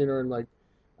time seeing her in like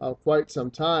quite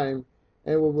some time.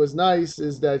 And what was nice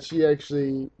is that she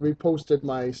actually reposted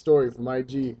my story from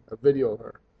IG, a video of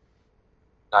her.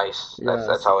 nice. That's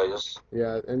Yes, always.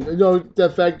 yeah, and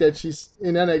the fact that she's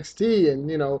in NXT and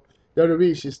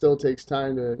WWE, she still takes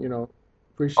time to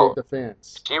appreciate Oh, the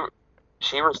fans. she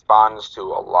she responds to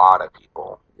a lot of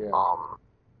people. Yeah, Um,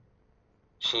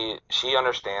 she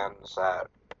understands that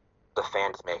the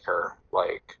fans make her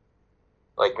like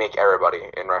make everybody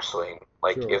in wrestling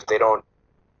like true. if they don't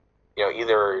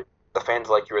either. the fans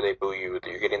like you or they boo you, that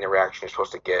you're getting the reaction you're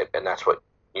supposed to get, and that's what,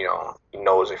 he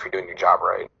knows if you're doing your job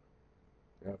right.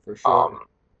 Yeah, for sure. Um,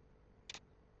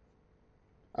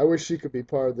 I wish she could be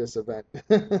part of this event.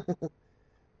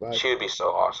 But she would be so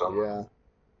awesome. yeah,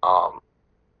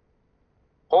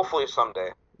 Hopefully someday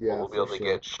yeah, we'll be for able to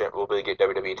sure. get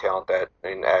WWE talent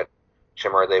at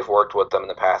Shimmer. They've worked with them in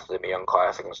the past at the Young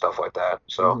Classic and stuff like that.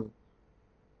 So Hmm.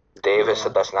 Dave has Yeah.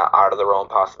 said that's not out of the realm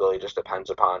possibility. It just depends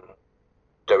upon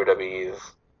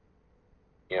WWE's,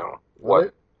 Well,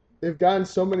 what they've gotten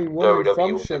so many women WWE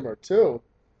from will do. Shimmer too.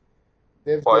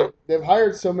 They've they've, But they've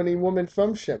hired so many women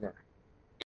from Shimmer.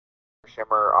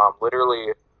 Shimmer,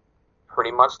 literally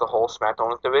pretty much the whole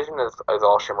SmackDown division is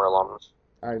all Shimmer alums.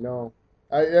 I know.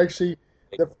 I actually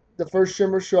the first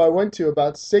Shimmer show I went to,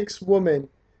 about 6 women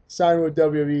signed with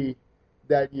WWE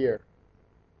that year.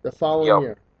 The following Yep,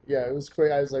 year. Yeah, it was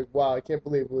crazy. I was like, wow, I can't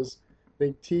believe it was, I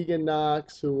think, Tegan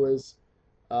Knox, who was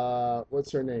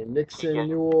what's her name? Nixon Tegan.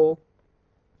 Newell,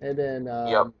 and then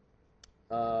Yep,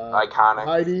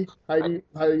 iconic.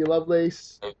 Heidi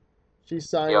Lovelace. She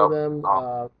signed with Yep.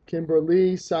 them.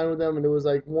 Kimberly signed with them, and there was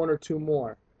like 1 or 2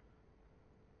 more.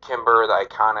 Kimber, the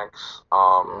Iconics.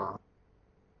 Yeah,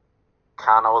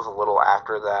 Kana was a little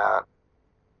after that.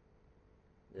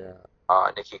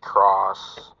 yeah. Nikki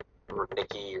Cross, or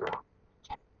Nikki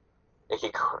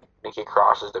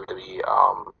Cross is WWE.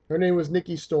 Her name was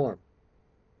Nikki Storm.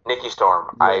 Nikki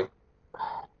Storm. Yeah.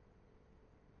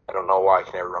 I don't know why I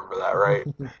can never remember that. Right.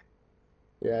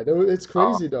 Yeah, it's Uh,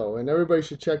 crazy though, and everybody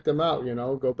should check them out.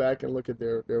 Go back and look at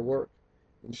their work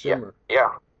in yeah, Shimmer. yeah.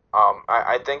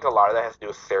 I think a lot of that has to do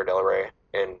with Sarah Del Rey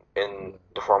in the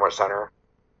Performance Center.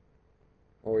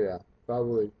 Oh yeah,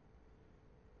 probably.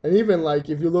 And even like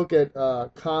if you look at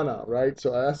Kana, right?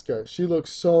 So Asuka, she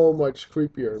looks so much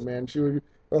creepier, man.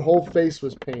 Her whole face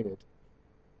was painted.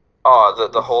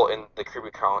 The whole in the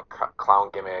creepy clown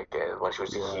gimmick and when she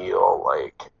was a Yeah, heel,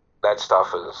 like that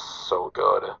stuff is so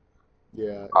good.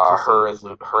 yeah, it's just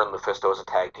amazing. Her and Lufisto as a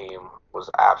tag team was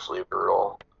absolutely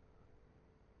brutal.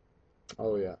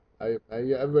 Oh yeah,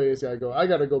 yeah, everybody's gotta go. I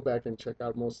gotta go back and check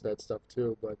out most of that stuff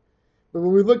too. But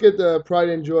when we look at the Pride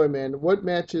and Joy, man, what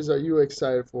matches are you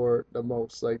excited for the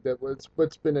most? Like that,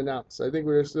 what's been announced? I think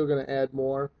we're still gonna add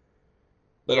more,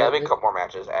 but Yeah, there'll be a couple more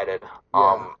matches added.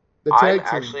 yeah, the I'm tag team.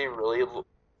 actually really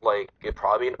like it'd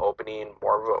probably be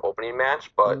more of an opening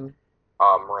match, but Mm,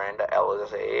 Miranda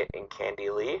Alizé and Candy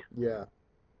Lee. yeah.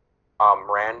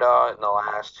 Miranda in the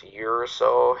last year or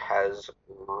so has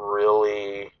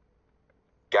really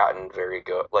gotten very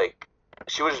good. Like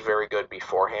she was very good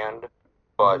beforehand,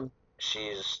 but Hmm.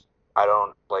 she's I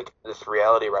don't like this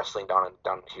reality wrestling down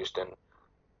in Houston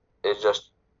is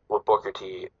just with Booker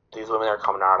T. These women that are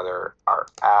coming out of there are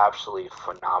absolutely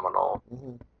phenomenal.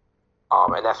 Hmm.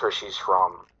 And that's where she's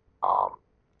from. Um,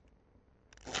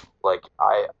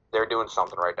 they're doing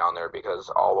something right down there because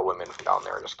all the women from down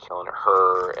there are just killing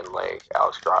her and like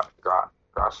Alex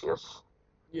Gracias.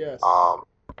 Yes. Um,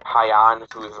 Hyan,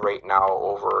 who's right now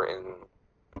over in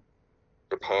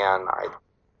Japan, I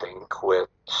think with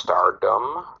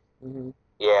Stardom. Hmm.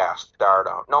 Yeah,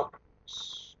 Stardom. Nope.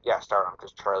 Yeah, Stardom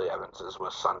because Charlie Evans is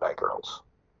with Sunday Girls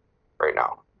right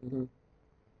now. Hmm.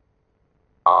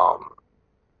 Um,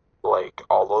 like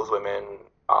all those women,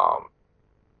 um,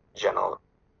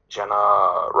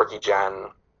 Jenna, Ricky Jen,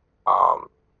 um,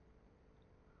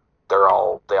 they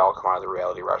all come out of the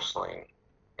reality wrestling,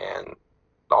 and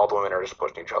all the women are just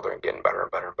pushing each other and getting better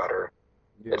and better and better.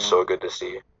 It's Yeah. so good to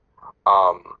see.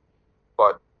 Um,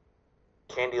 but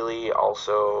Candy Lee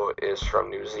also is from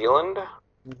New Zealand.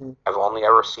 Hmm. I've only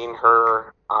ever seen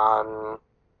her on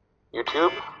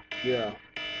YouTube. Yeah.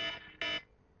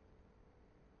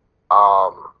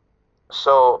 Um,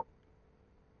 so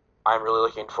I'm really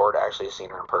looking forward to actually seeing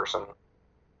her in person.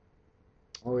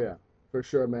 Oh yeah, for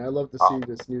sure, man. I love to see Um,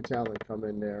 this new talent come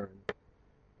in there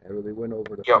and really win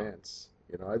over the yep, fans.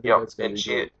 I think yep. that's gonna And be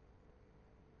great.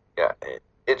 yeah,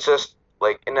 it's just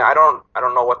like, and I don't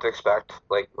know what to expect.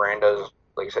 Like Miranda's,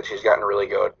 like I said, she's gotten really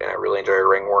good, and I really enjoy her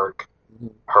ring work. Hmm.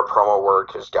 Her promo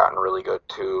work has gotten really good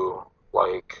too.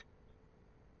 Like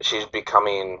she's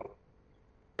becoming,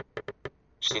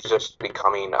 she's just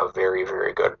becoming a very,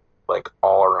 very good, like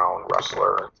all around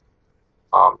wrestler.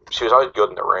 She was always good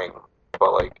in the ring,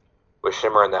 but like with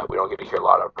Shimmer and that, we don't get to hear a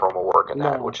lot of promo work in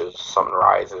that, No. which is something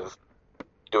Rise is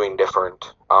doing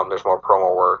different. There's more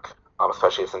promo work,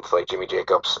 especially since like Jimmy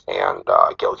Jacobs and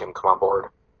Gil Kim come on board.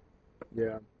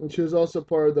 Yeah, and she was also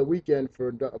part of the weekend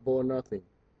for Bull or Nothing.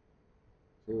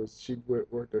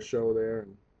 Worked a show there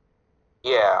and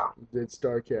Yeah. did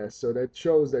Starcast, so that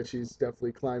shows that she's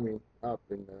definitely climbing up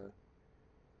in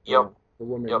Yep. the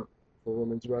women Yep. for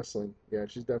women's wrestling. Yeah,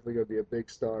 she's definitely gonna be a big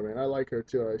star, man. I like her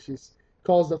too. She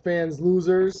calls the fans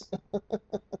losers.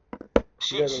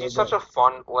 She's such a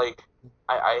fun, like,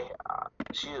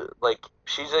 she, like,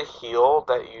 she's a heel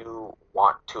that you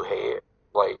want to hate,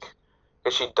 like,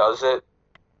 'cause she does it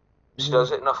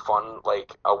in a fun,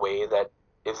 like, a way that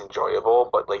is enjoyable,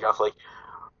 but, like, I feel like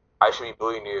I should be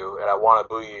booing you, and I want to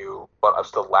boo you, but I'm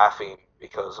still laughing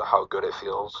because of how good it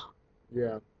feels.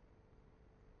 Yeah,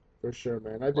 for sure,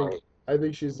 man. Like, I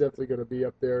think she's definitely gonna be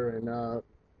up there. And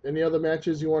any other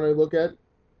matches you want to look at?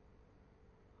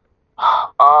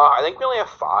 I think we only have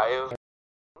 5.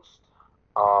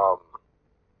 Um,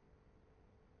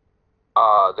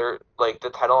 they're, like, the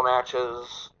title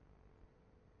matches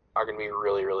are gonna be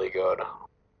really, really good.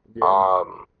 Yeah,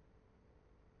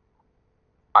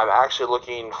 I'm actually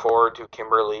looking forward to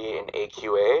Kimberly and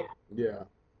AQA. yeah,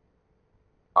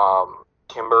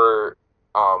 Kimber,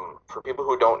 for people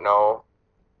who don't know,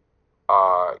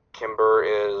 Kimber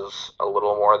is a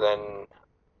little more than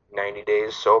 90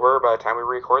 days sober by the time we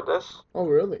record this. Oh,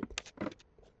 really?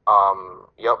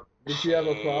 Yep. Did she have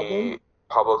a problem?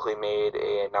 Publicly made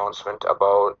an announcement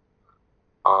about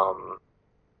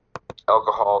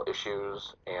alcohol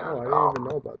issues and Oh, I didn't even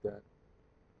know about that.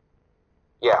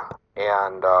 yeah,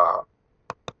 and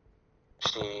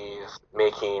she's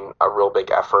making a real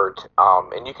big effort.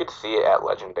 And you could see it at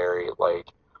Legendary. Like,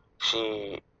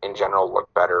 she in general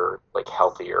looked better, like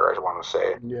healthier, I want to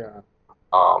say. Yeah,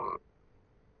 Um,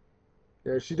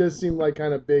 yeah, she does seem like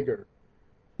kind of bigger.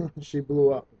 She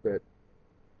blew up a bit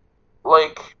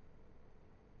like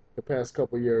the past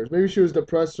couple years. Maybe she was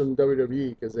depressed from WWE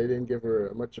because they didn't give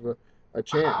her much of a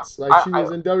chance. Like she was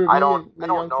in WWE and the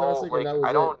Young Classic, and that was I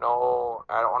it. don't know.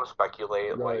 I don't want to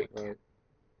speculate, Right, like, right.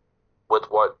 with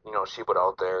what, she put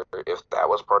out there, if that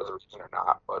was part of the reason or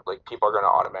not. But, like, people are going to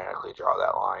automatically draw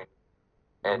that line.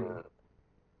 And,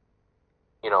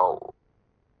 you know,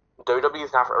 WWE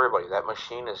is not for everybody. That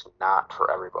machine is not for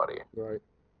everybody. Right.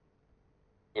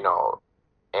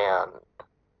 And,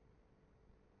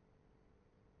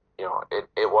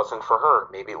 it wasn't for her.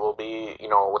 Maybe it will be,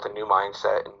 with a new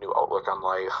mindset and new outlook on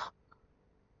life,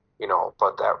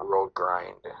 but that road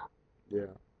grind, Yeah.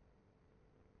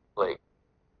 like,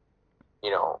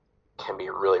 can be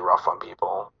really rough on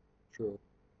people. True.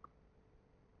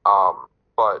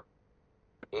 But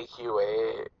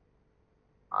AQA,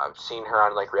 I've seen her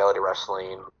on, like, reality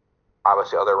wrestling,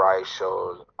 obviously other Rise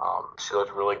shows. She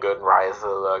looked really good in Rise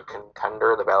of the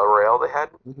Contender, the Battle Royale they had.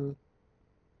 Mm-hmm.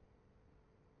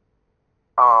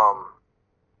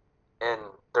 And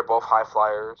they're both high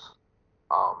flyers.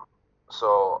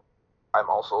 So I'm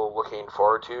also looking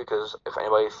forward to, because if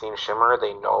anybody's seen Shimmer,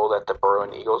 they know that the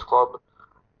Berlin Eagles Club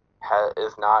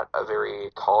is not a very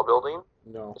tall building.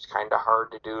 No. It's kind of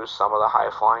hard to do some of the high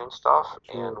flying stuff.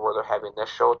 True. And where they're having this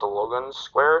show at the Logan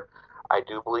Square, I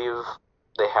do believe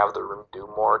they have the room to do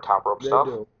more top rope stuff.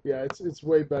 They do. Yeah, it's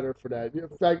way better for that. In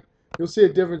fact, you'll see a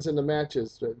difference in the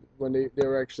matches when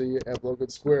they're actually at Logan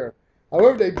Square.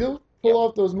 However, they do pull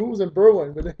off those moves in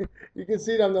Berwyn, but you can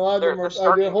see them. A lot of them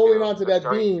they're holding on to that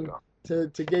beam to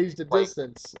gauge the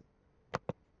distance.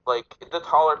 Like, the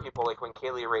taller people, like when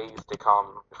Kaylee Ray used to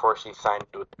come before she signed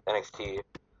with NXT,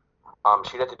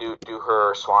 she'd have to do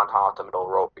her swanton off the middle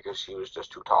rope because she was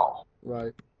just too tall.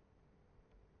 Right.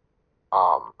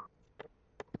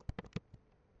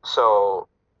 So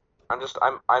I'm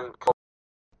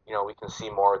we can see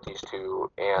more with these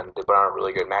two, and they put on a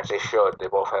really good match. They should. They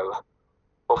both have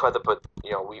to put,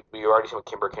 we already seen what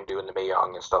Kimber can do in the Mae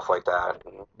Young and stuff like that.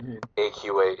 And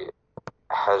AQA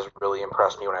has really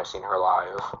impressed me when I've seen her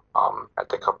live at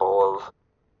the couple of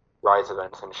Rise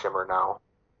events in Shimmer now.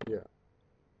 Yeah.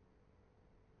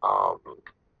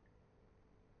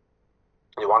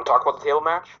 You want to talk about the table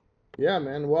match? Yeah,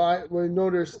 man. Well, I know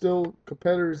there's still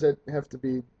competitors that have to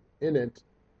be in it.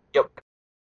 Yep.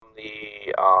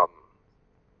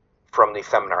 From the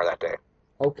seminar that day.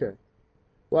 Okay.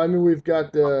 Well, I mean, we've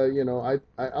got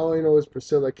I only know is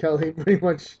Priscilla Kelly pretty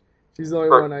much. She's the only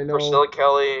one I know. Priscilla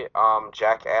Kelly,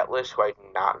 Jack Atlas, who I'm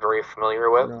not very familiar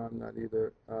with. No, I'm not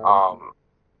either.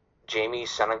 Jamie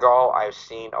Senegal, I've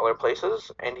seen other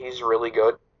places, and he's really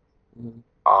good. Mm-hmm.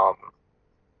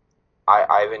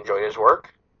 I've enjoyed his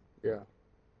work. Yeah.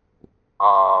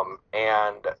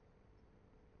 And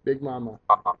Big Mama.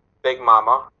 Big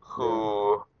Mama,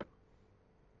 who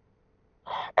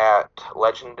at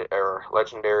Legendary,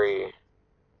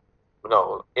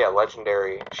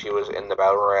 she was in the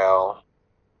Battle Royale,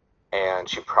 and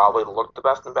she probably looked the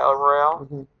best in Battle Royale.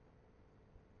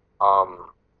 Mm-hmm.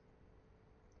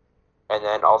 And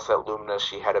then also at Luminous,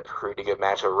 she had a pretty good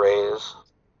match of Rays.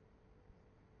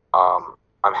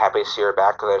 I'm happy to see her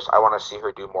back because I want to see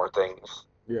her do more things.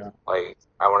 Yeah. Like,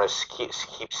 I want to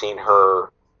keep seeing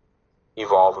her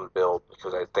evolve and build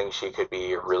because I think she could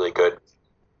be a really good,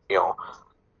 you know,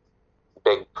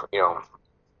 big,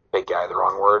 big guy. The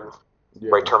wrong word, Yeah.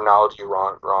 right terminology,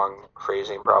 wrong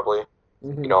phrasing probably.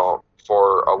 Mm-hmm.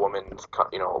 For a women's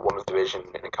division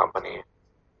in a company.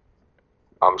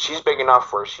 She's big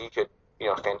enough where she could,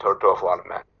 stand toe to toe with a lot of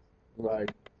men.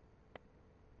 Right.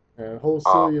 And whole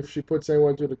Um, silly if she puts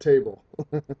anyone to the table.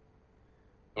 It's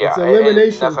yeah, and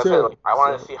elimination that's what I said. too. Like, I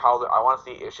want to So see I want to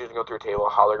see if she's gonna go through a table,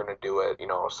 how they're gonna do it,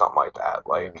 something like that.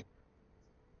 yeah. Like,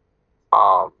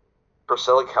 um,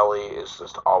 Priscilla Kelly is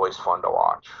just always fun to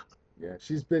watch. Yeah.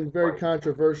 She's been very Like,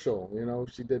 controversial.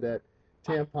 She did that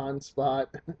tampon spot.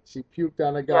 She puked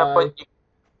on a yeah, guy.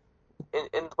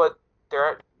 but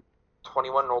they're at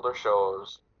 21 and older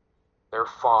shows. They're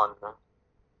fun.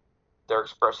 They're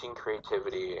expressing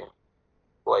creativity.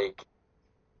 Like,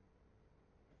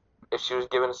 if she was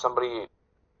given somebody,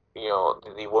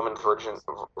 the woman's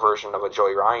version of a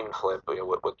Joey Ryan flip,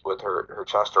 with her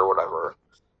chest or whatever,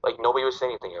 like nobody would say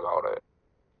anything about it,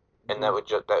 and Mhm.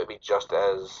 that would be just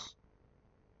as,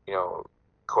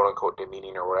 quote unquote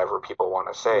demeaning or whatever people want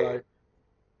to say. Right.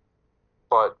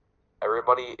 But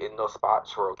everybody in those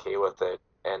spots were okay with it,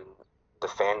 and the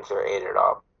fans that ate it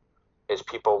up. Is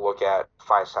people look at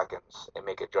 5 seconds and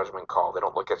make a judgment call. They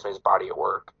don't look at somebody's body at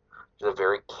work. She's a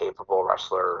very capable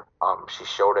wrestler. She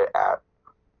showed it at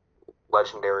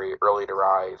Legendary Early to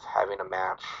Rise, having a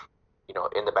match, in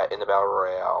the Battle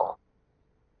Royale.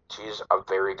 She's a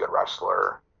very good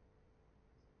wrestler.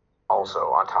 Also,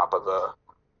 Yeah. on top of the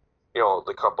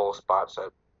couple of spots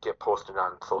that get posted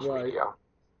on social Right. media.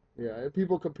 Yeah. And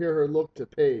people compare her look to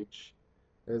Paige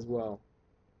as well.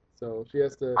 So she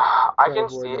has to I try to can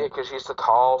see avoid it that. because she's a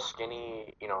tall,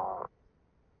 skinny,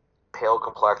 pale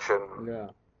complexion. Yeah.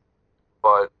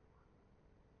 But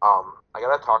I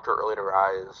got to talk to her Early to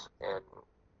Rise, and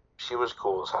she was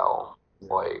cool as hell.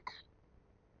 Yeah. Like,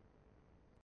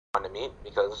 fun to meet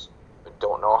because I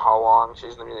don't know how long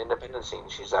she's gonna be in the independent scene.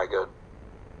 She's that good.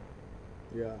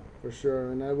 Yeah, for sure.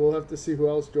 And I will have to see who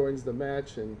else joins the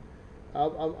match, and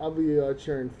I'll be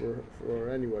cheering for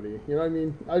anybody. You know what I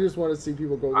mean? I just want to see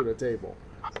people go to the table.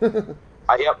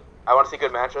 Yep. I want to see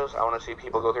good matches. I want to see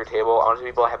people go through a table. I want to see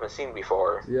people I haven't seen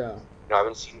before. Yeah. I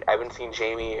haven't seen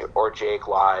Jamie or Jake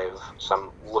live, so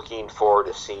I'm looking forward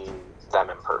to seeing them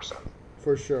in person.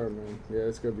 For sure, man. Yeah,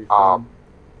 it's gonna be fun.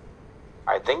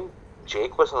 I think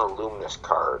Jake was on the Luminous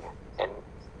card, and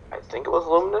I think it was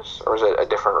Luminous, or was it a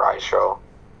different Rise show?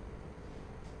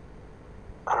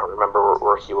 I don't remember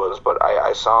where he was, but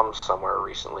I saw him somewhere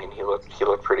recently, and he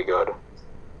looked pretty good.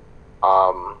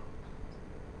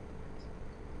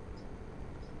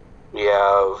 We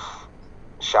have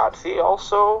Shotzi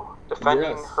also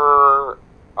defending Yes. her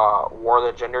War of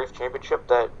the Genders Championship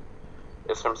that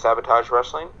is from Sabotage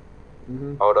Wrestling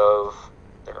Hmm.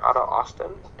 they're out of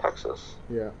Austin, Texas.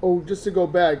 Yeah. Oh, just to go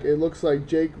back, it looks like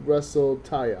Jake wrestled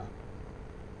Taya.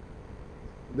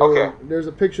 Okay. There's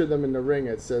a picture of them in the ring.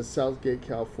 It says Southgate,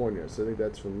 California. So I think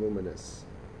that's from Luminous.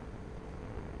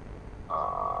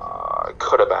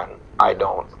 Could have been. I Yeah.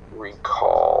 don't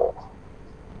recall.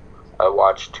 I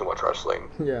watch too much wrestling.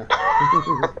 Yeah.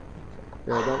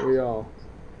 Yeah, don't we all?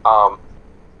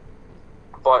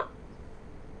 But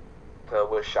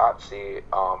with Shotzi,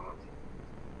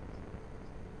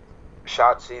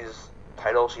 Shotzi's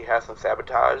title she has in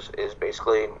Sabotage is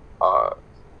basically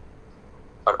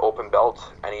an open belt,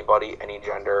 anybody, any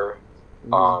gender.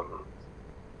 Mhm.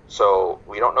 So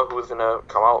we don't know who's gonna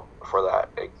come out for that.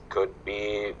 It could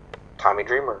be Tommy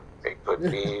Dreamer. It could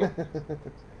be.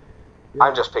 Yeah.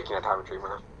 I'm just picking a Tommy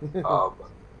Dreamer.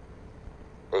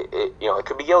 It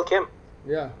could be Gail Kim.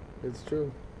 Yeah, it's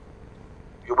true.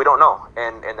 We don't know,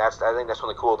 and I think that's one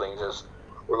of the cool things is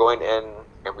we're going in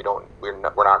and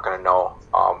we're not gonna know.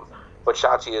 But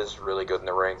Shotzi is really good in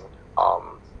the ring.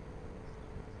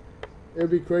 It would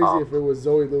be crazy if it was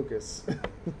Zoe Lucas.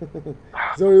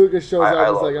 Zoe Lucas shows up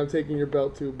and is like, it. I'm taking your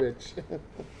belt too, bitch.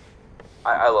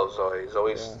 I love Zoe.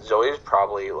 Yeah. Zoe's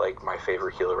probably like my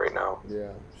favorite healer right now. Yeah,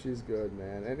 she's good,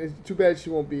 man. And it's too bad she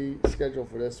won't be scheduled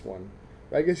for this one.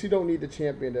 But I guess you don't need the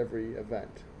champion at every event.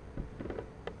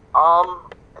 I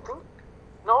think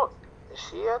no, is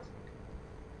she yet?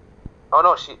 Oh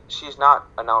no, she's not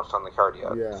announced on the card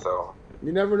yet. Yeah. So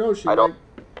You never know.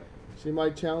 She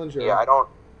might challenge her. yeah, I don't.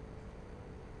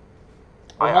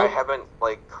 Well, I how- haven't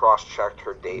like cross-checked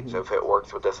her dates if it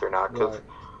works with this or not because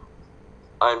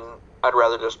Right. I'd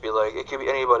rather just be like it could be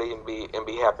anybody and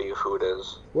be happy with who it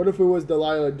is. What if it was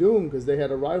Delilah Doom because they had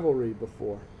a rivalry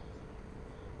before?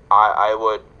 I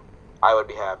would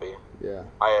be happy. Yeah.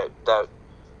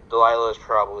 Delilah is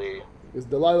probably. Because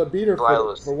Delilah beat her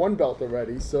Delilah's- for one belt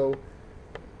already, so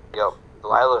Yep,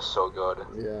 Delilah's so good.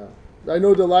 yeah. I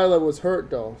know Delilah was hurt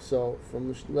though, so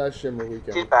from the last Shimmer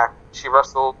weekend. She's back. She's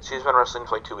been wrestling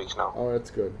for like 2 weeks now. Oh,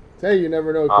 that's good. Hey, you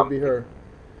never know, it could be her.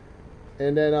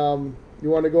 And then you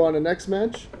want to go on the next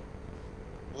match?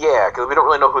 Yeah, because we don't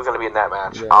really know who's going to be in that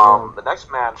match. Yeah. The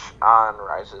next match on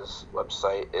Rise's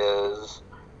website is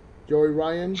Joey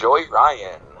Ryan, Joey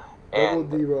Ryan Double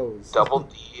and D Rose. Double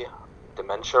D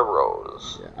Dementia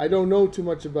Rose. Yeah, I don't know too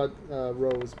much about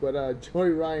Rose, but Joey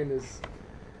Ryan is.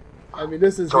 I mean,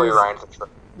 this is Joey his, Ryan's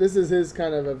this is his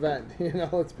kind of event. You know,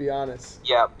 let's be honest.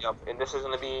 Yep. And this is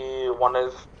going to be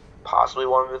possibly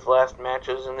one of his last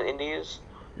matches in the Indies.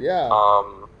 Yeah.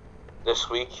 This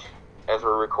week, as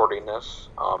we're recording this,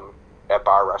 at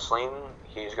Bar Wrestling,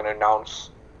 he's going to announce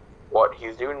what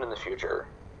he's doing in the future.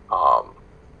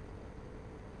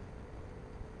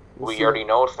 We see. already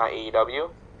know it's not AEW.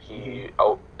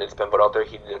 It's been put out there.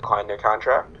 He declined their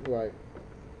contract. Right.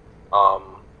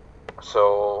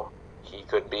 So he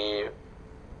could be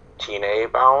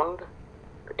TNA bound,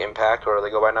 Impact, what do they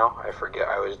go by now? I forget.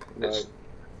 It's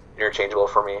interchangeable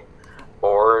for me.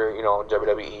 Or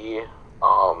WWE.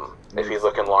 If he's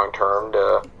looking long term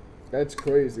to. That's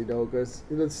crazy though, because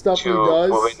the stuff he to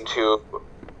does. move into.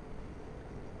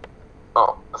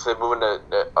 Move into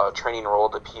a training role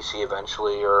to PC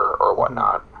eventually or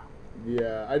whatnot.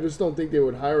 Yeah, I just don't think they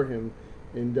would hire him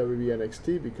in WWE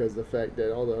NXT because the fact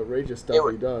that all the outrageous stuff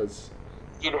he does.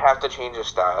 He'd have to change his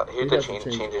style. He'd have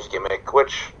to change his gimmick,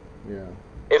 which. Yeah.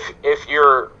 If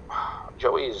you're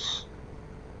Joey's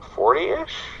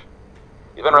 40-ish,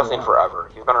 he's been wrestling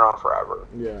forever. He's been around forever.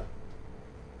 Yeah.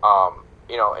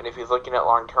 And if he's looking at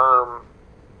long term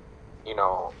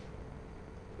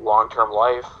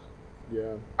life.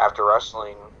 Yeah. After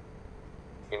wrestling,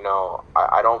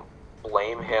 I don't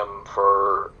blame him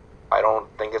for. I don't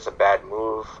think it's a bad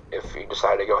move if you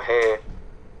decide to go, hey,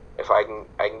 if I can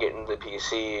get into the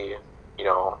PC,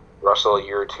 wrestle a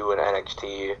year or two in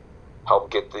NXT,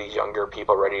 help get these younger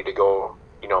people ready to go,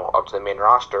 up to the main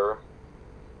roster,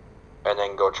 and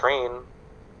then go train.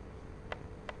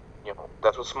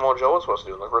 That's what Samoa Joe is supposed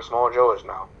to do. Look where Samoa Joe is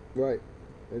now. Right.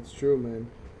 It's true,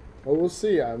 man. Well, we'll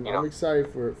see. I'm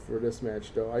excited for this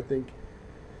match, though. I think.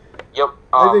 Yep.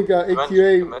 I think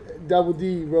AQA Double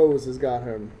D Rose has got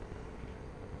him.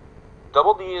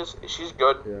 Double D she's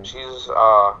good. Yeah.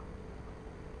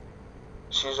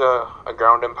 She's a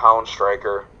ground and pound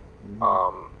striker.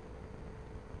 Mm-hmm.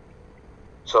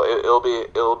 So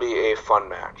it'll be a fun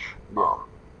match. Yeah.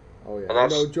 Oh yeah. And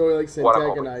that's I know Joey likes to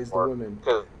antagonize the women.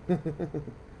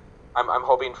 I'm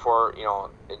hoping for,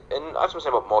 and that's what I'm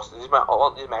saying about most of these. All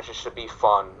these matches should be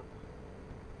fun,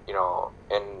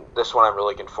 and this one I'm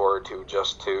really looking forward to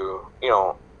just to,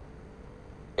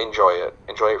 enjoy it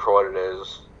for what it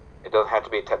is. It doesn't have to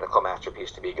be a technical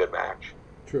masterpiece to be a good match.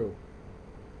 True.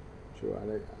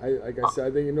 And like I said,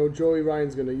 I think, Joey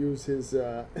Ryan's going to use his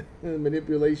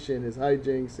manipulation, his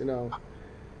hijinks,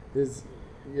 his,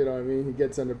 he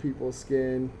gets under people's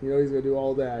skin. He's going to do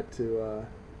all that to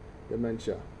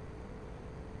Dementia.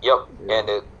 Yep, Yeah.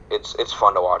 and it's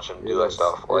fun to watch him do that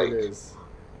stuff. It is.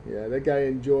 Yeah, that guy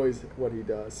enjoys what he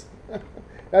does.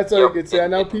 That's all I could say.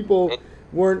 Now people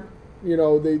weren't,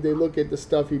 they look at the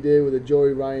stuff he did with the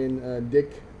Joey Ryan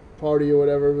Dick party or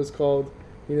whatever it was called,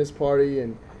 penis party,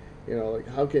 and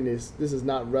how can this is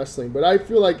not wrestling? But I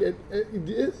feel like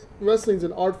wrestling's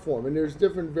an art form, and there's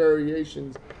different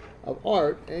variations of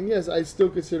art. And yes, I still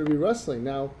consider it to be wrestling.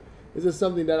 Now, is this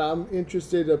something that I'm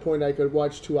interested to a point I could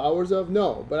watch 2 hours of?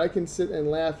 No, but I can sit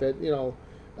and laugh at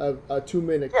a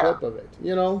 2-minute clip of it.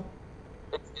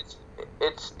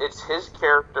 It's his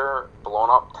character blown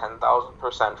up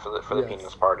 10,000% for the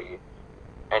penis party,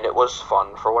 and it was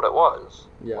fun for what it was.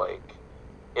 Yeah. Like,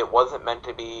 it wasn't meant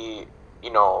to be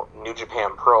New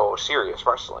Japan Pro serious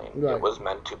wrestling. Right. It was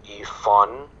meant to be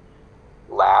fun,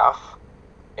 laugh,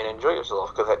 and enjoy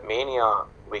yourself. Because at Mania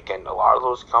weekend, a lot of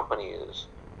those companies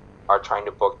are trying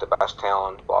to book the best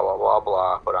talent, blah, blah, blah,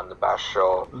 blah, put on the best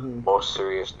show, most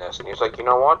seriousness. And he's like, you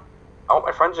know what? I want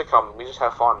my friends to come. We just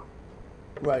have fun.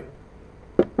 Right.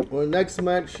 Well, next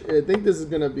match, I think this is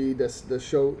going to be the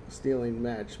show-stealing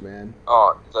match, man.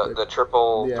 Oh, the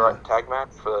triple threat tag match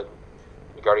for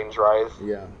the Guardians Rise?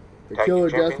 Yeah. The Tag Killer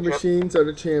Team Death Championship? Machines are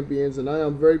the champions, and I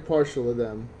am very partial to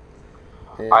them.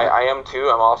 And I am too.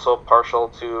 I'm also partial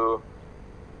to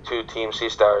Team Sea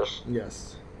Stars.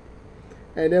 Yes.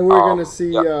 And then we're going to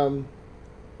see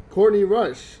Courtney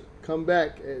Rush come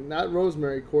back. Not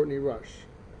Rosemary, Courtney Rush.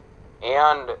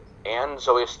 And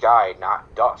Zoe Sky,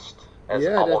 not Dust.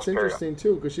 Yeah, that's interesting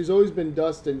too, because she's always been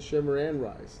Dust in Shimmer and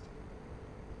Rise.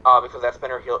 Because that's been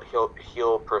her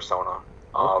heel persona.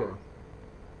 Okay.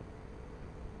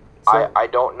 So, I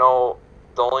don't know.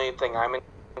 The only thing I'm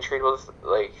intrigued with,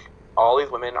 like, all these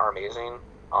women are amazing.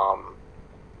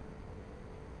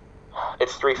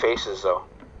 It's 3 faces though,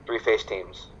 3 face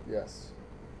teams. yes.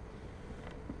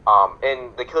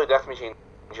 And the Killer Death Machine,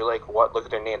 you're like, what? Look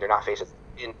at their name. They're not faces.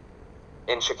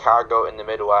 In Chicago, in the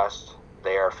Midwest,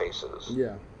 they are faces.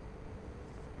 Yeah.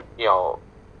 You know,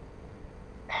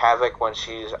 Havoc, when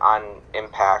she's on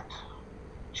Impact,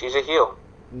 she's a heel.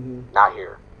 Mm-hmm. Not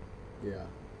here. Yeah.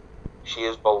 She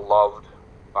is beloved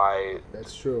by,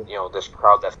 That's true. you know, this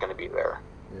crowd that's going to be there.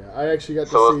 Yeah. I actually got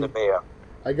So to is see. Nevaeh.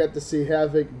 I got to see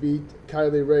Havoc beat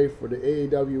Kylie Ray for the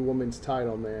AEW Women's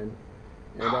Title, man,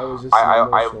 and that was just an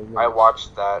emotional I match.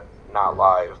 watched that, not Yeah.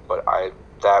 live, but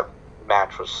that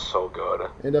match was so good.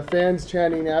 And the fans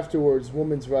chanting afterwards,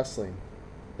 "Women's Wrestling."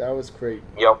 That was great.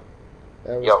 Yep.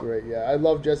 That was Yep. great. Yeah, I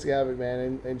love Jessica Havoc,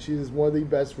 man, and she's one of the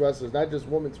best wrestlers, not just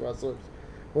women's wrestlers,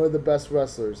 one of the best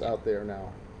wrestlers out there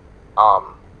now.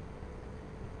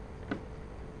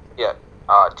 Yeah.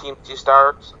 Team T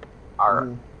Stars are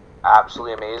Mhm.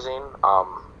 absolutely amazing.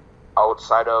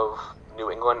 Outside of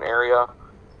New England area,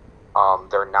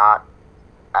 they're not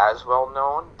as well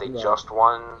known. They Right. just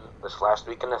won this last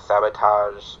weekend the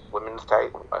Sabotage Women's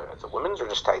Tag. Is it Women's or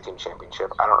just Tag Team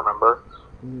Championship? I don't remember.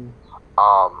 Mhm.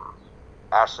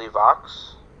 Ashley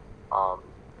Vox,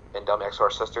 and Dumb XR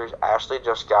Sisters. Ashley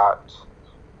just got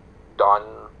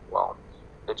done. Well,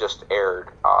 it just aired.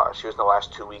 She was in the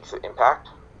last 2 weeks at Impact.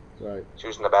 Right. She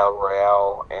was in the Battle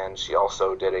Royale, and she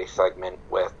also did a segment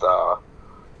with Glenn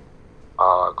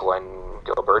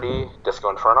Gilberti, Disco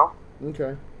Inferno.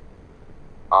 Okay.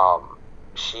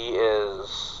 She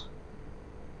is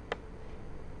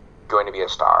going to be a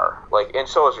star. Like, and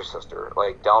so is her sister.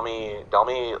 Like, Delmy,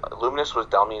 Luminous was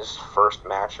Delmy's first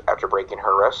match after breaking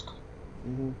her wrist.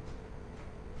 Mhm.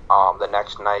 The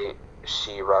next night,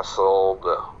 she wrestled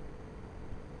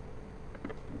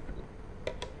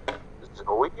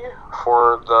Zoe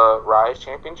for the Rise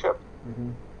Championship.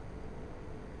 Mhm.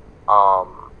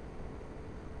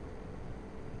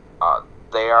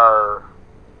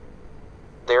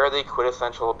 They're the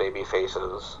quintessential baby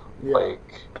faces. Yeah.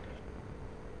 Like,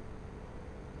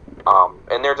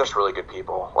 and they're just really good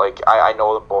people. Like, I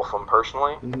know both of them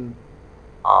personally. Mhm.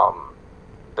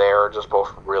 They're just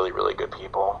both really, really good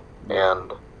people. Yeah.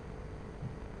 And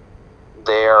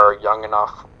they are young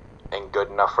enough and good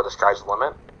enough for the sky's the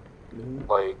limit. Mhm.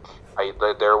 Like,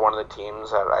 they're one of the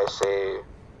teams that I say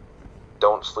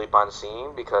don't sleep on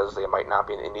seeing because they might not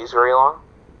be in the Indies very long.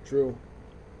 True.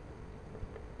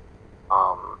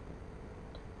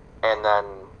 And then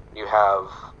you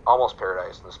have Almost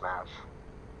Paradise in this match.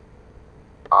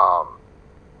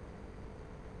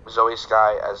 Zoe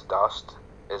Sky as Dust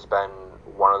has been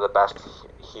one of the best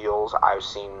heels I've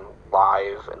seen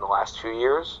live in the last 2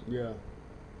 years. Yeah.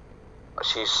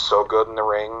 She's so good in the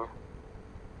ring.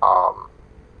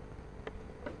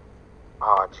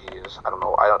 Geez, I don't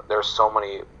know. There's so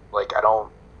many. Like, I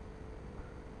don't.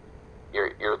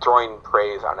 You're throwing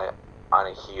praise on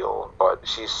a heel, but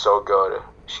she's so good.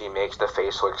 She makes the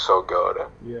face look so good.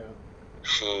 Yeah.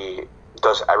 She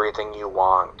does everything you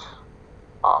want.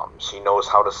 She knows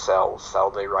how to sell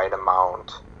the right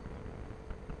amount.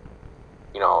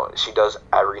 You know, she does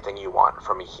everything you want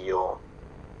from a heel.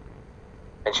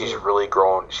 And she's really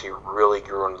grown. She really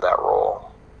grew into that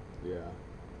role. Yeah.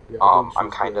 Yeah. I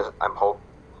think she's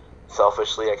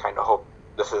Selfishly, I kind of hope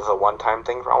this is a one-time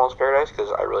thing for Almost Paradise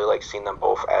because I really like seeing them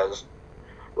both as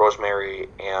Rosemary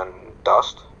and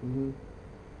Dust. Mhm.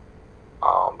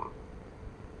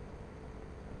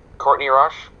 Courtney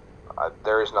Rush,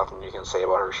 there is nothing you can say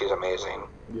about her. She's amazing.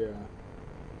 Yeah.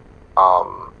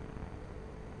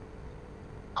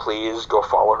 Please go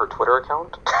follow her Twitter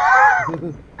account.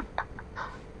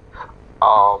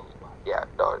 Yeah,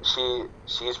 no,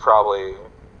 she's probably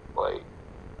like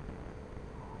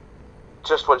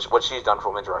just what she's done for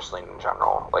women's wrestling in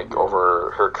general, like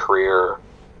over her career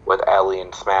with Allie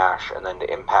and Smash, and then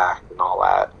to Impact and all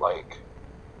that. Like,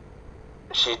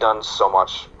 she's done so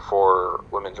much for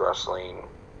women's wrestling,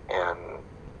 and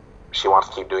she wants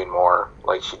to keep doing more.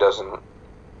 Like, she doesn't.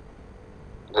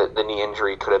 The knee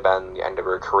injury could have been the end of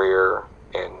her career,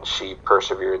 and she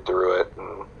persevered through it.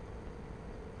 And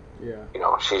Yeah. you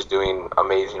know, she's doing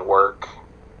amazing work.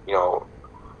 You know,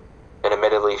 and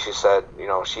admittedly, she said, you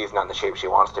know, she's not in the shape she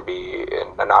wants to be,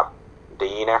 and I'm not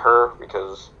digging at her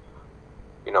because,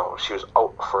 you know, she was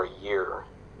out for a year.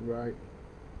 Right.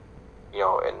 You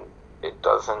know, and it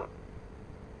doesn't.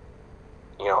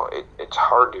 You know, it's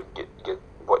hard to get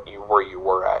where you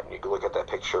were at, and you can look at that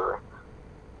picture,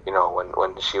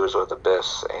 when she was with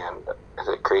Abyss and is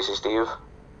it Crazy Steve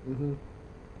Mm-hmm.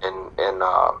 and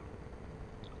oh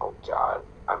God,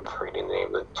 I'm forgetting the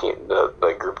name of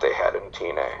the group they had in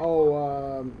TNA.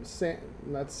 Oh,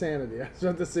 not Sanity. I was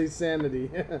about to say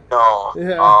Sanity. No,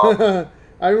 Yeah.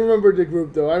 I remember the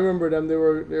group though. I remember them. They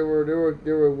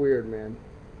were weird, man.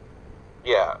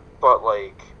 yeah, but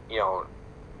like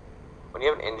when you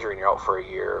have an injury and you're out for a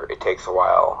year, it takes a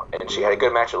while. And she had a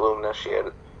good match at Lumina.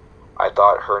 I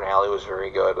thought her and Allie was very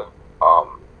good.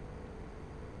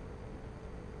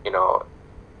 You know,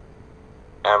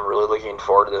 I'm really looking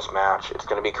forward to this match. It's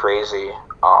going to be crazy.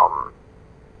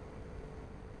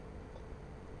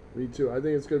 Me too. I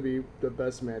think it's gonna be the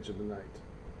best match of the night.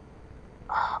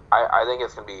 I think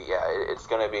it's going to be, it's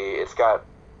going to be, it's got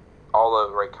all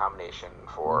the right combination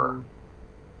for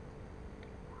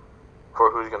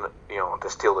who's going to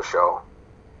steal the show.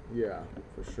 Yeah,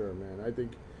 for sure, man. I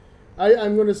think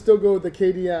I'm gonna still go with the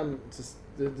KDM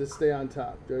to stay on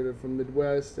top. They're from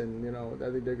Midwest, and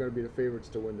I think they're gonna be the favorites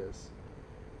to win this.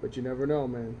 But you never know,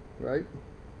 man. Right?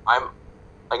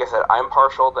 Like I said, I'm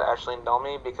partial to Ashley and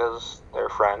Delmy because they're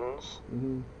friends.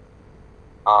 Mm-hmm.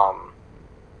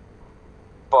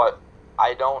 But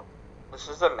I don't. This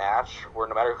is a match where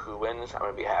no matter who wins, I'm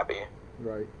gonna be happy.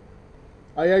 Right.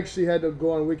 I actually had to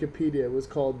go on Wikipedia. It was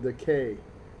called The K,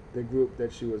 the group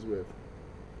that she was with.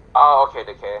 Oh, okay,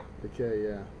 Decay. The K,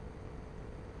 yeah.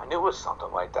 I knew it was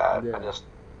something like that. Yeah.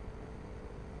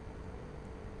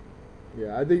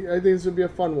 Yeah, I think this would be a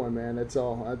fun one, man. That's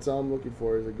all I'm looking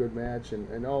for is a good match,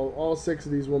 and all 6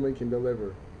 of these women can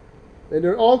deliver, and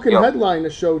they all can headline the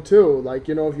show too. Like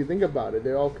if you think about it,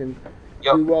 they all can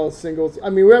do well singles. I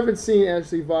mean, we haven't seen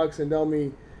Ashley Vox and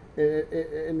Delmy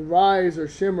in Rise or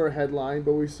Shimmer headline,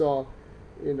 but we saw.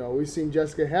 We've seen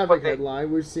Jessica Havoc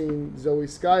headline. We've seen Zoe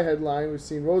Sky headline. We've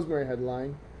seen Rosemary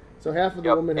headline. So half of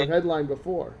the women have headlined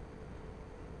before.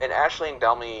 And Ashley and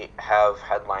Delmy have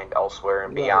headlined elsewhere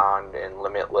and Beyond and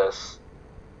Limitless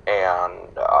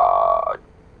and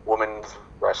Women's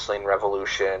Wrestling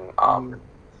Revolution.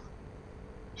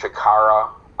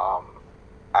 Shakara.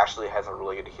 Ashley has a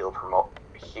really good heel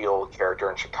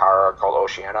character in Shakara called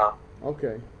Oceana.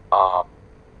 Okay.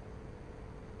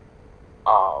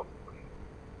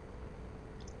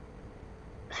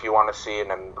 If you want to see a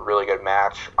really good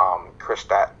match, Chris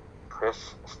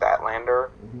Statlander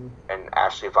and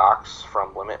Ashley Vox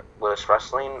from Limitless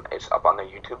Wrestling is up on their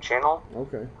YouTube channel.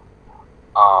 Okay.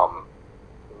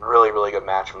 Really, really good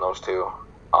match from those two.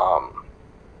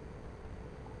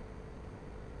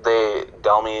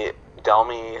 Delmy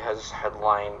has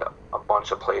headlined a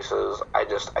bunch of places. I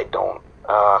don't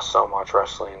so much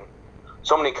wrestling,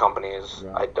 so many companies.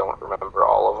 Right. I don't remember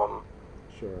all of them.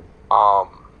 Sure.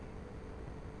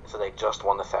 So they just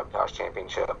won the Sabotage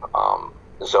Championship.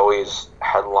 Zoe's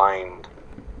headlined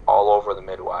all over the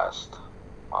Midwest.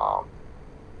 And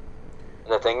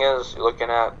the thing is, you're looking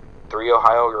at 3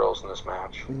 Ohio girls in this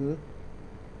match. Mm-hmm.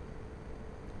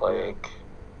 Like,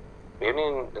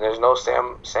 there's no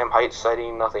Sam Height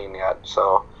sighting, nothing yet.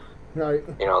 So, right.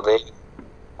 This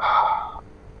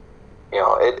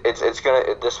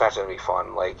match is gonna be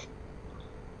fun. Like,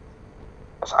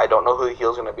 I don't know who the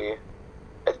heel's gonna be.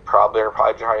 They're probably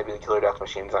trying to be the Killer Death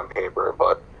Machines on paper,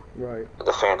 but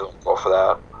the fans will go for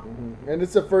that. Mm-hmm. And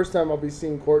it's the first time I'll be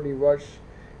seeing Courtney Rush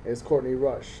as Courtney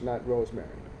Rush, not Rosemary.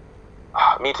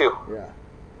 Me too. Yeah.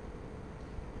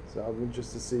 So I'm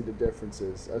interested to see the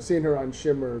differences. I've seen her on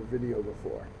Shimmer video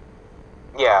before.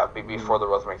 Yeah, before the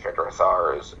Rosemary character, I saw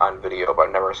her on video, but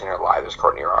I've never seen her live as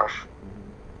Courtney Rush.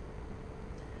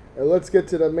 Mm-hmm. Let's get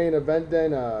to the main event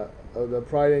then, of the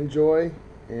Pride and Joy.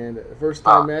 And first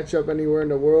time matchup anywhere in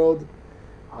the world,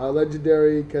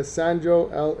 legendary Cassandro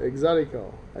El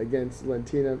Exotico against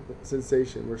Latina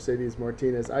sensation Mercedes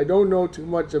Martinez. I don't know too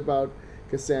much about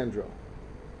Cassandro.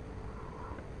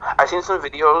 I've seen some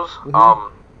videos.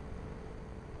 Mm-hmm.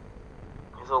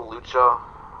 He's a lucha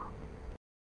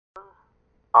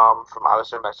from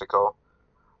out of Mexico.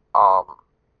 I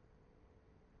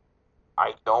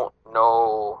don't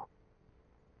know,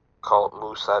 call it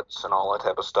movesets and all that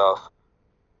type of stuff.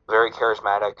 Very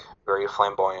charismatic, very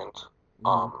flamboyant,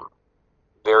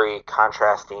 very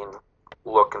contrasting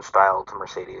look and style to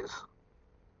Mercedes.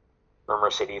 Or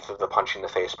Mercedes is the punch in the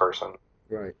face person.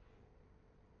 Right.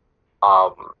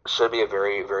 Should be a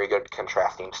very, very good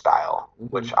contrasting style,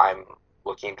 which I'm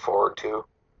looking forward to.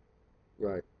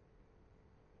 Right.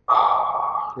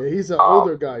 Yeah, he's an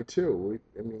older guy too.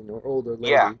 Or older lady.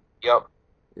 Yeah. Yep.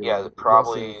 Yeah,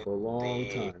 probably for a long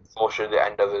time. Closer to the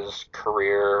end of his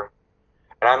career.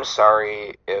 And I'm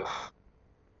sorry if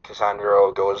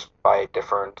Cassandro goes by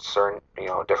different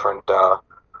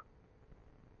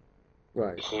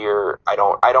Right. Here, I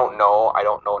don't know. I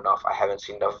don't know enough. I haven't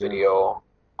seen enough video.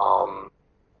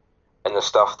 And the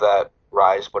stuff that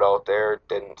Rise put out there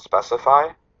didn't specify.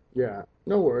 Yeah.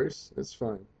 No worries. It's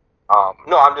fine.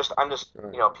 No, I'm just,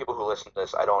 Right. you know, people who listen to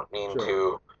this, I don't mean Sure.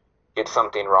 to get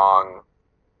something wrong,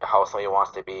 how somebody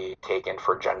wants to be taken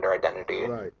for gender identity.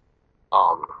 Right.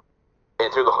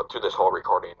 And through this whole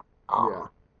recording, Yeah.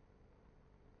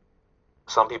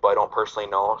 some people I don't personally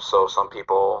know, so some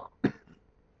people,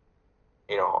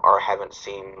 you know, haven't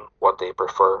seen what they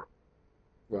prefer.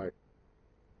 Right.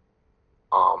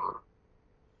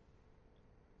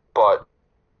 But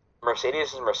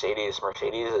Mercedes is Mercedes.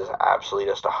 Mercedes is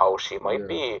absolutely just a house. She might Yeah.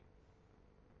 be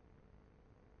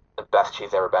the best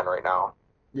she's ever been right now.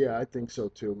 Yeah, I think so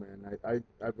too, man.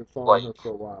 I've been following her for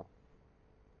a while.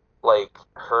 Like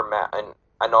her and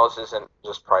I know this isn't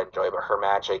just Pride and Joy, but her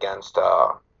match against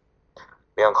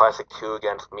Beyond Classic 2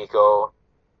 against Miko,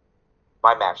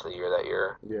 my match of the year that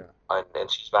year. Yeah. And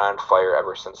she's been on fire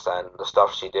ever since then. The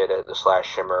stuff she did at the Slash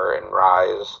Shimmer and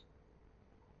Rise,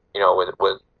 you know,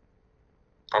 with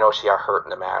I know she got hurt in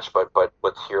the match, but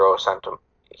with Hero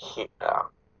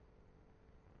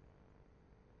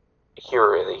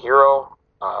Hero,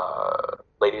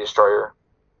 Lady Destroyer,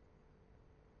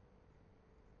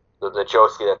 the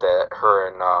Josie that her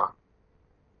and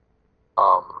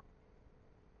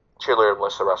cheerleader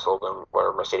Melissa wrestled and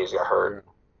where Mercedes got hurt.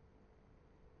 Yeah.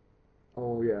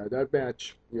 Oh yeah, that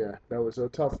match. Yeah, that was a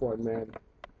tough one, man.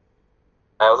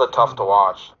 That was a tough to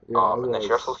watch. Yeah, it and then she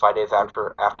was. wrestled 5 days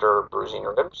after bruising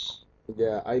her ribs.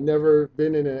 Yeah, I never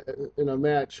been in a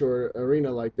match or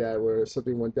arena like that where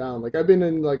something went down. Like I've been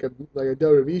in like a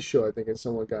WWE show, I think, and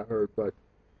someone got hurt, but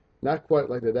not quite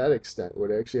like to that extent where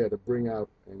they actually had to bring out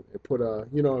and put a,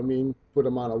 you know what I mean, put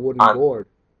them on a wooden board.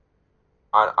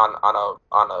 On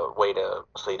a way to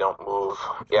so you don't move.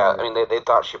 Yeah, I mean they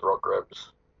thought she broke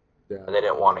ribs. Yeah. And they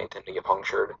didn't want anything to get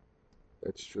punctured.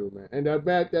 That's true, man. And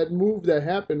that move that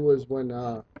happened was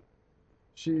when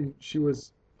she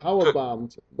was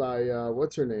powerbombed by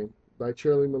what's her name? By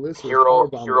Shirley Melissa. Hero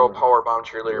powerbomb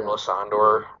cheerleader Melissa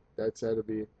Andor. Yeah, that's had to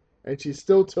be. And she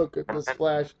still took the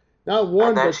splash. Not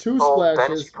one, but two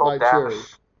splashes by Cherry.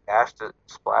 Ash to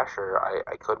splash her.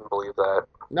 I couldn't believe that.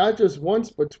 Not just once,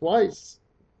 but twice.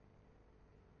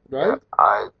 Right?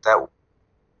 Yeah,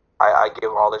 I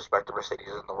give all the respect to Mercedes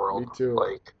in the world. Me too.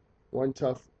 Like one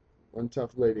tough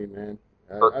lady, man.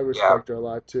 I respect her a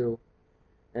lot too.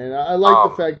 And I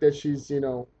like the fact that she's, you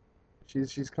know,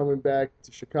 she's coming back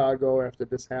to Chicago after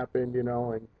this happened, you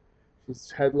know, and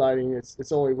she's headlining.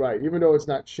 It's only right, even though it's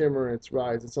not Shimmer and it's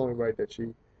Rise. It's only right that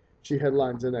she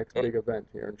headlines the next big event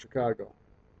here in Chicago.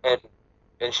 And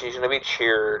she's gonna be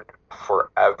cheered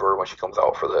forever when she comes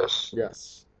out for this.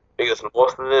 Yes. Because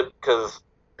most of it, because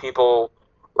people,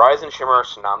 Rise and Shimmer are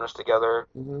synonymous together,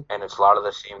 and it's a lot of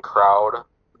the same crowd.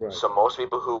 Right. So most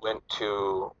people who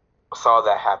saw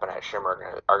that happen at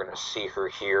Shimmer are gonna see her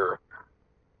here,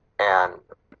 and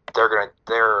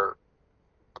their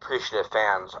appreciative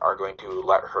fans are going to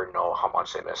let her know how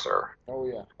much they miss her. Oh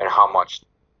yeah. And how much,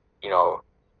 you know,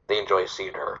 they enjoy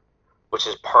seeing her, which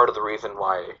is part of the reason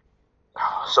why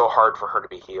it's so hard for her to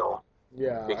be heel.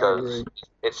 Yeah, because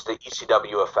it's the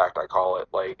ECW effect, I call it.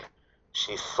 Like,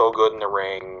 she's so good in the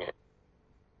ring,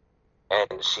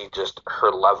 and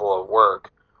her level of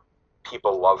work,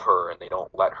 people love her, and they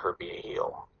don't let her be a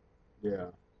heel. Yeah,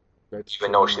 that's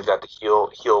even though she's got the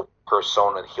heel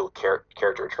persona, heel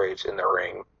character traits in the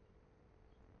ring.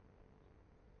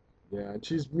 Yeah, and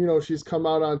she's come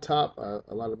out on top a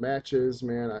lot of matches,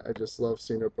 man. I just love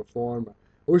seeing her perform.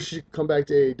 I wish she could come back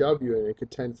to AEW and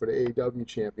contend for the AEW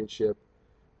championship,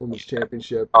 women's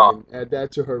championship, and add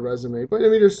that to her resume. But I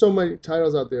mean, there's so many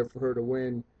titles out there for her to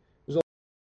win.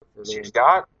 She's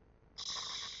got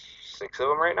 6 of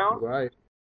them right now. Right.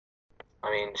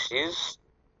 I mean, she's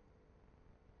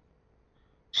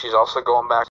also going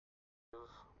back,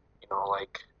 you know,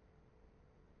 like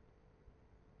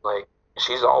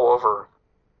she's all over,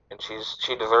 and she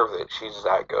deserves it. She's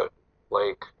that good.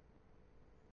 Like,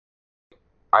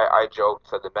 I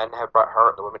joked that the men have Bret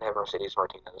Hart, the women have Mercedes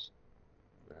Martinez.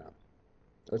 Yeah,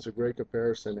 that's a great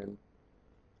comparison, and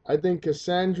I think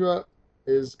Cassandra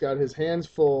is got his hands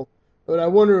full. But I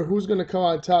wonder who's going to come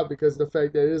on top, because the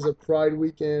fact that it is a Pride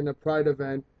weekend, a Pride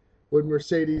event, would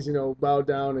Mercedes, bow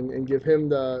down and give him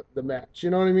the match? You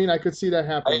know what I mean? I could see that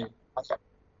happening.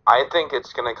 I think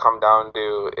it's going to come down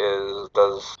to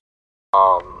does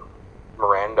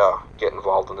Miranda get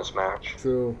involved in this match?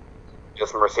 True.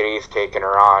 Just Mercedes taking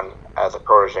her on as a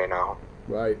protege now.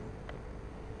 Right.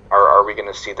 Are we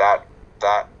going to see that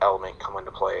element come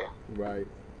into play? Right.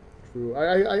 True.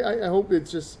 I hope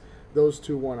it's just those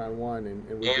two one-on-one,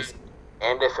 and we just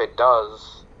And if it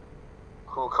does,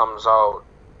 who comes out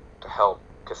to help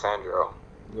Cassandra?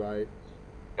 Right.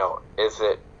 Is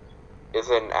it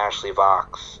an Ashley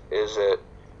Vox? Is it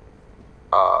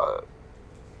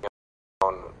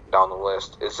down the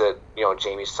list? Is it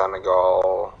Jamie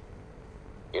Senegal?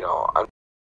 I'm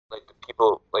like the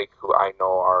people like who I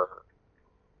know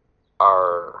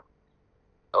are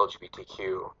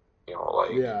LGBTQ.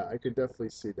 Yeah, I could definitely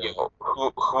see that.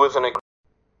 Who isn't a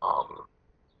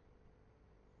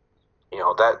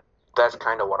that's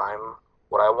kind of what I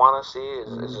want to see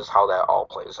is just how that all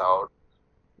plays out.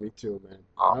 Me too, man.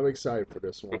 I'm excited for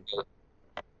this one.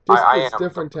 I It's am.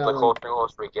 different The talent. closer and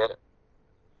closer we get.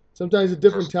 Sometimes the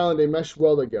different talent, they mesh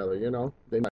well together,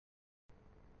 They.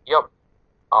 Yep.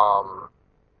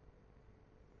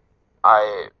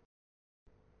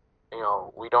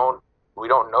 We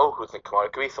don't know who's going to come out.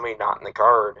 It could be somebody not in the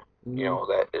card,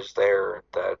 that is there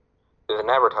that isn't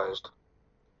advertised.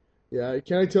 Yeah,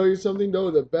 can I tell you something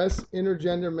though? The best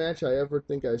intergender match I ever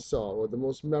think I saw, or the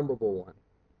most memorable one,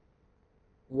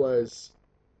 was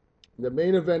the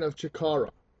main event of Chikara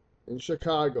in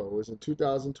Chicago. It was in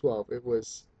 2012. It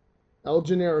was El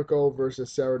Generico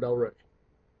versus Sarah Del Rey.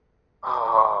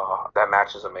 Oh, that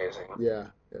match is amazing. Yeah,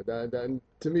 that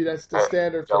to me that's the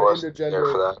standard for the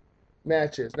intergender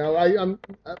matches. Now I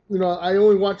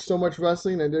only watch so much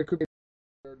wrestling, and there could be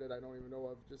that I don't even know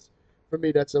of. Just for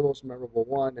me, that's the most memorable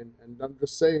one, and I'm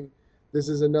just saying this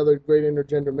is another great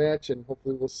intergender match, and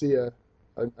hopefully we'll see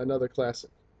another classic.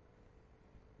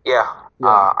 Yeah.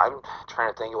 I'm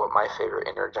trying to think of what my favorite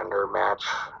intergender match.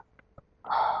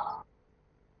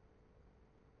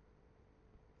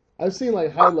 I've seen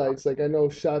like highlights. Like I know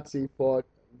Shotzi fought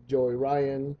Joey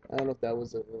Ryan. I don't know if that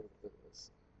was at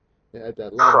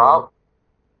that level.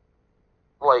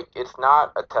 Like it's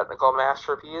not a technical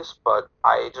masterpiece, but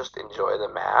I just enjoy the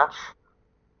match.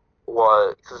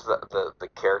 Because the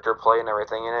character play and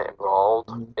everything in it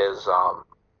involved is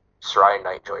Saraya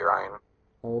Knight, Joey Ryan.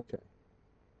 Okay.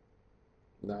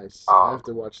 Nice. I have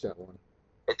to watch that one.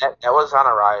 That was on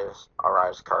a Rise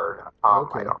card.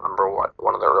 Okay. I don't remember what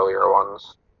one of the earlier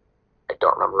ones. I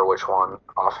don't remember which one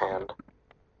offhand.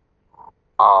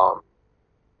 I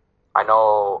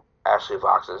know Ashley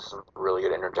Vox has some really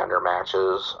good intergender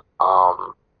matches.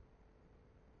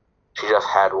 She just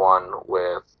had one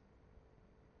with.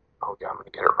 Oh yeah, I'm gonna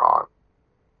get it wrong.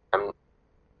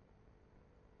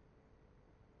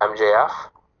 MJF.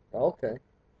 Okay.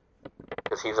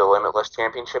 Because he's a Limitless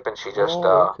Championship, and she just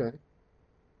okay.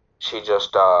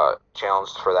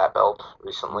 Challenged for that belt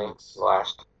recently. Nice.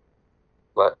 Last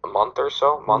a month or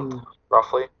so,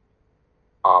 roughly.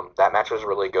 That match was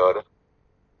really good.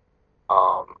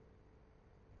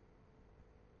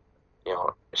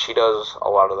 She does a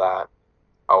lot of that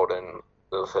out in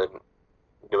the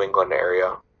New England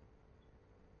area.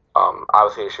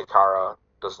 Obviously, Chikara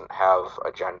doesn't have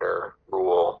a gender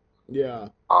rule. Yeah.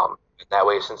 That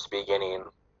way since the beginning.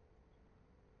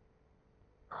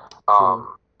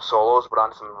 Solo's put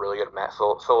on some really good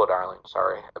Solo Darling,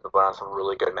 sorry, have put on some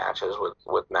really good matches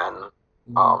with men.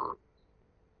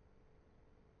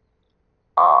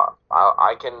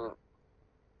 I can.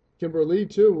 Kimberly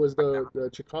too was the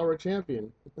Chikara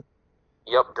champion.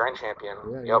 Yep, Grand Champion.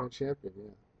 Yeah, yep. Grand Champion.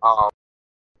 Yeah.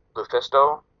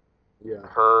 Lufisto. Yeah.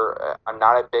 I'm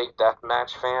not a big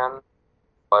deathmatch fan,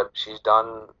 but she's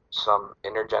done some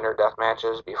intergender death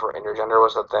matches before intergender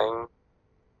was a thing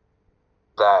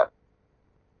that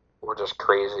were just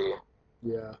crazy.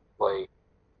 Yeah. Like,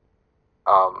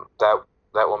 that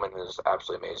woman is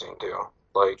absolutely amazing too.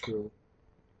 Like. True.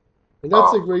 And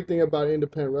that's the great thing about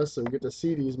independent wrestling. We get to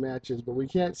see these matches, but we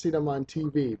can't see them on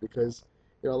TV because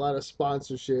a lot of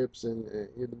sponsorships and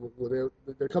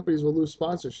the companies will lose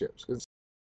sponsorships because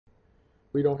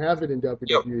we don't have it in WWE.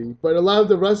 Yep. But a lot of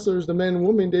the wrestlers, the men and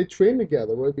women, they train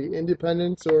together, whether it be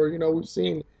independents or we've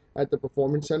seen at the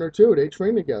Performance Center too. They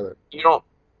train together. Yeah.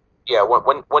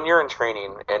 When you're in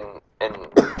training, and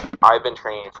I've been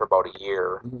training for about a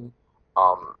year.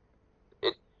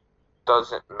 It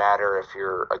doesn't matter if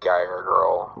you're a guy or a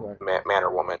girl, right. Man or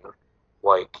woman.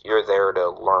 Like, you're there to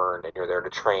learn and you're there to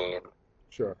train.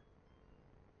 Sure.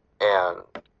 And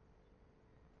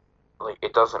like,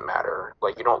 it doesn't matter.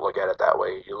 Like, you don't look at it that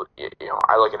way. You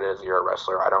I look at it as you're a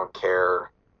wrestler. I don't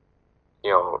care,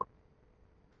 the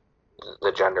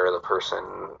gender of the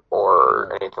person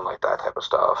or anything like that type of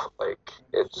stuff. Like,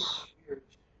 it's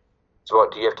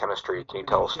about, do you have chemistry? Can you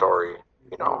tell a story?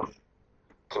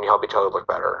 Can you help each other look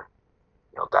better?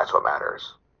 That's what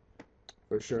matters.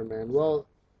 For sure, man. Well,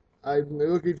 I'm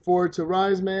looking forward to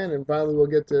Rise, man, and finally we'll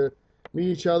get to meet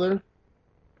each other.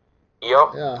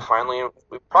 Yep. Yeah. Finally,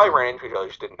 we probably ran into each other,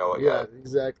 just didn't know it yet. Yeah,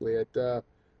 exactly.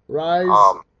 We're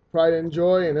Rise, Pride and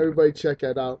Joy, and everybody check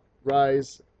that out.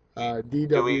 Rise,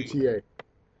 DWTA.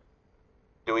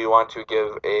 Do we want to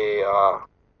give a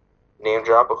name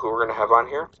drop of who we're going to have on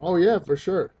here? Oh, yeah, for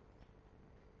sure.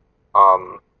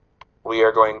 We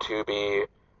are going to be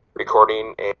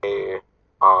recording a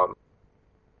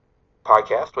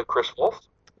podcast with Chris Wolf.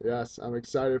 Yes, I'm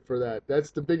excited for that.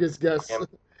 That's the biggest guest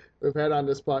we've had on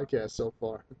this podcast so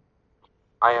far.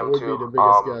 I am too. Would be the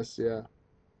biggest guest, yeah.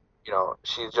 You know,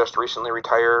 she's just recently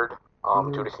retired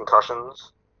due to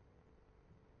concussions.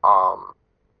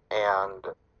 And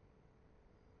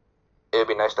it'd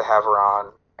be nice to have her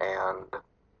on and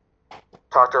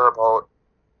talk to her about,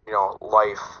 you know,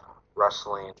 life,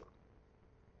 wrestling,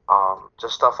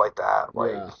 just stuff like that.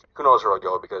 Like, who knows where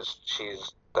it'll go because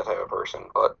she's that type of person,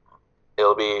 but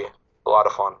it'll be a lot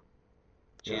of fun.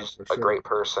 She's a great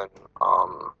person.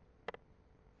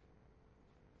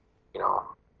 You know,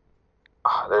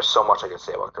 there's so much I could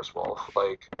say about Chris Wolf.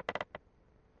 Like,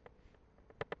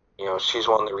 you know, she's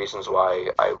one of the reasons why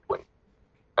I went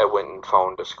and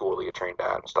found a school to get trained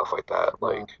at and stuff like that.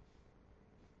 Like,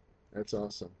 that's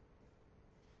awesome.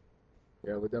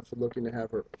 Yeah, we're definitely looking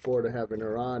to forward to having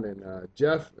her on. And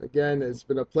Jeff, again, it's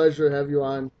been a pleasure to have you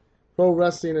on Pro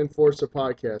Wrestling Enforcer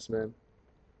podcast, man.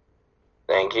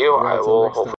 Thank you. Yeah, I will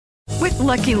hopefully. With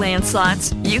Lucky Land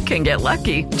Slots, you can get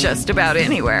lucky just about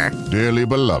anywhere. Dearly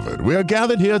beloved, we are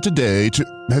gathered here today to...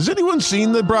 Has anyone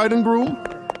seen the bride and groom?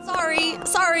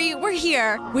 Sorry, we're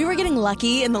here. We were getting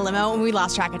lucky in the limo and we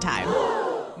lost track of time.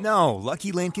 No,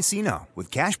 Lucky Land Casino, with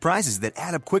cash prizes that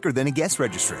add up quicker than a guest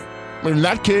registry. In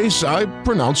that case, I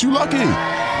pronounce you lucky.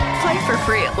 Play for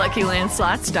free at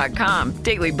LuckyLandSlots.com.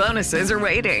 Daily bonuses are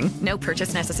waiting. No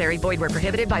purchase necessary. Void where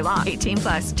prohibited by law.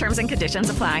 18+. Terms and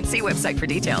conditions apply. See website for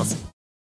details.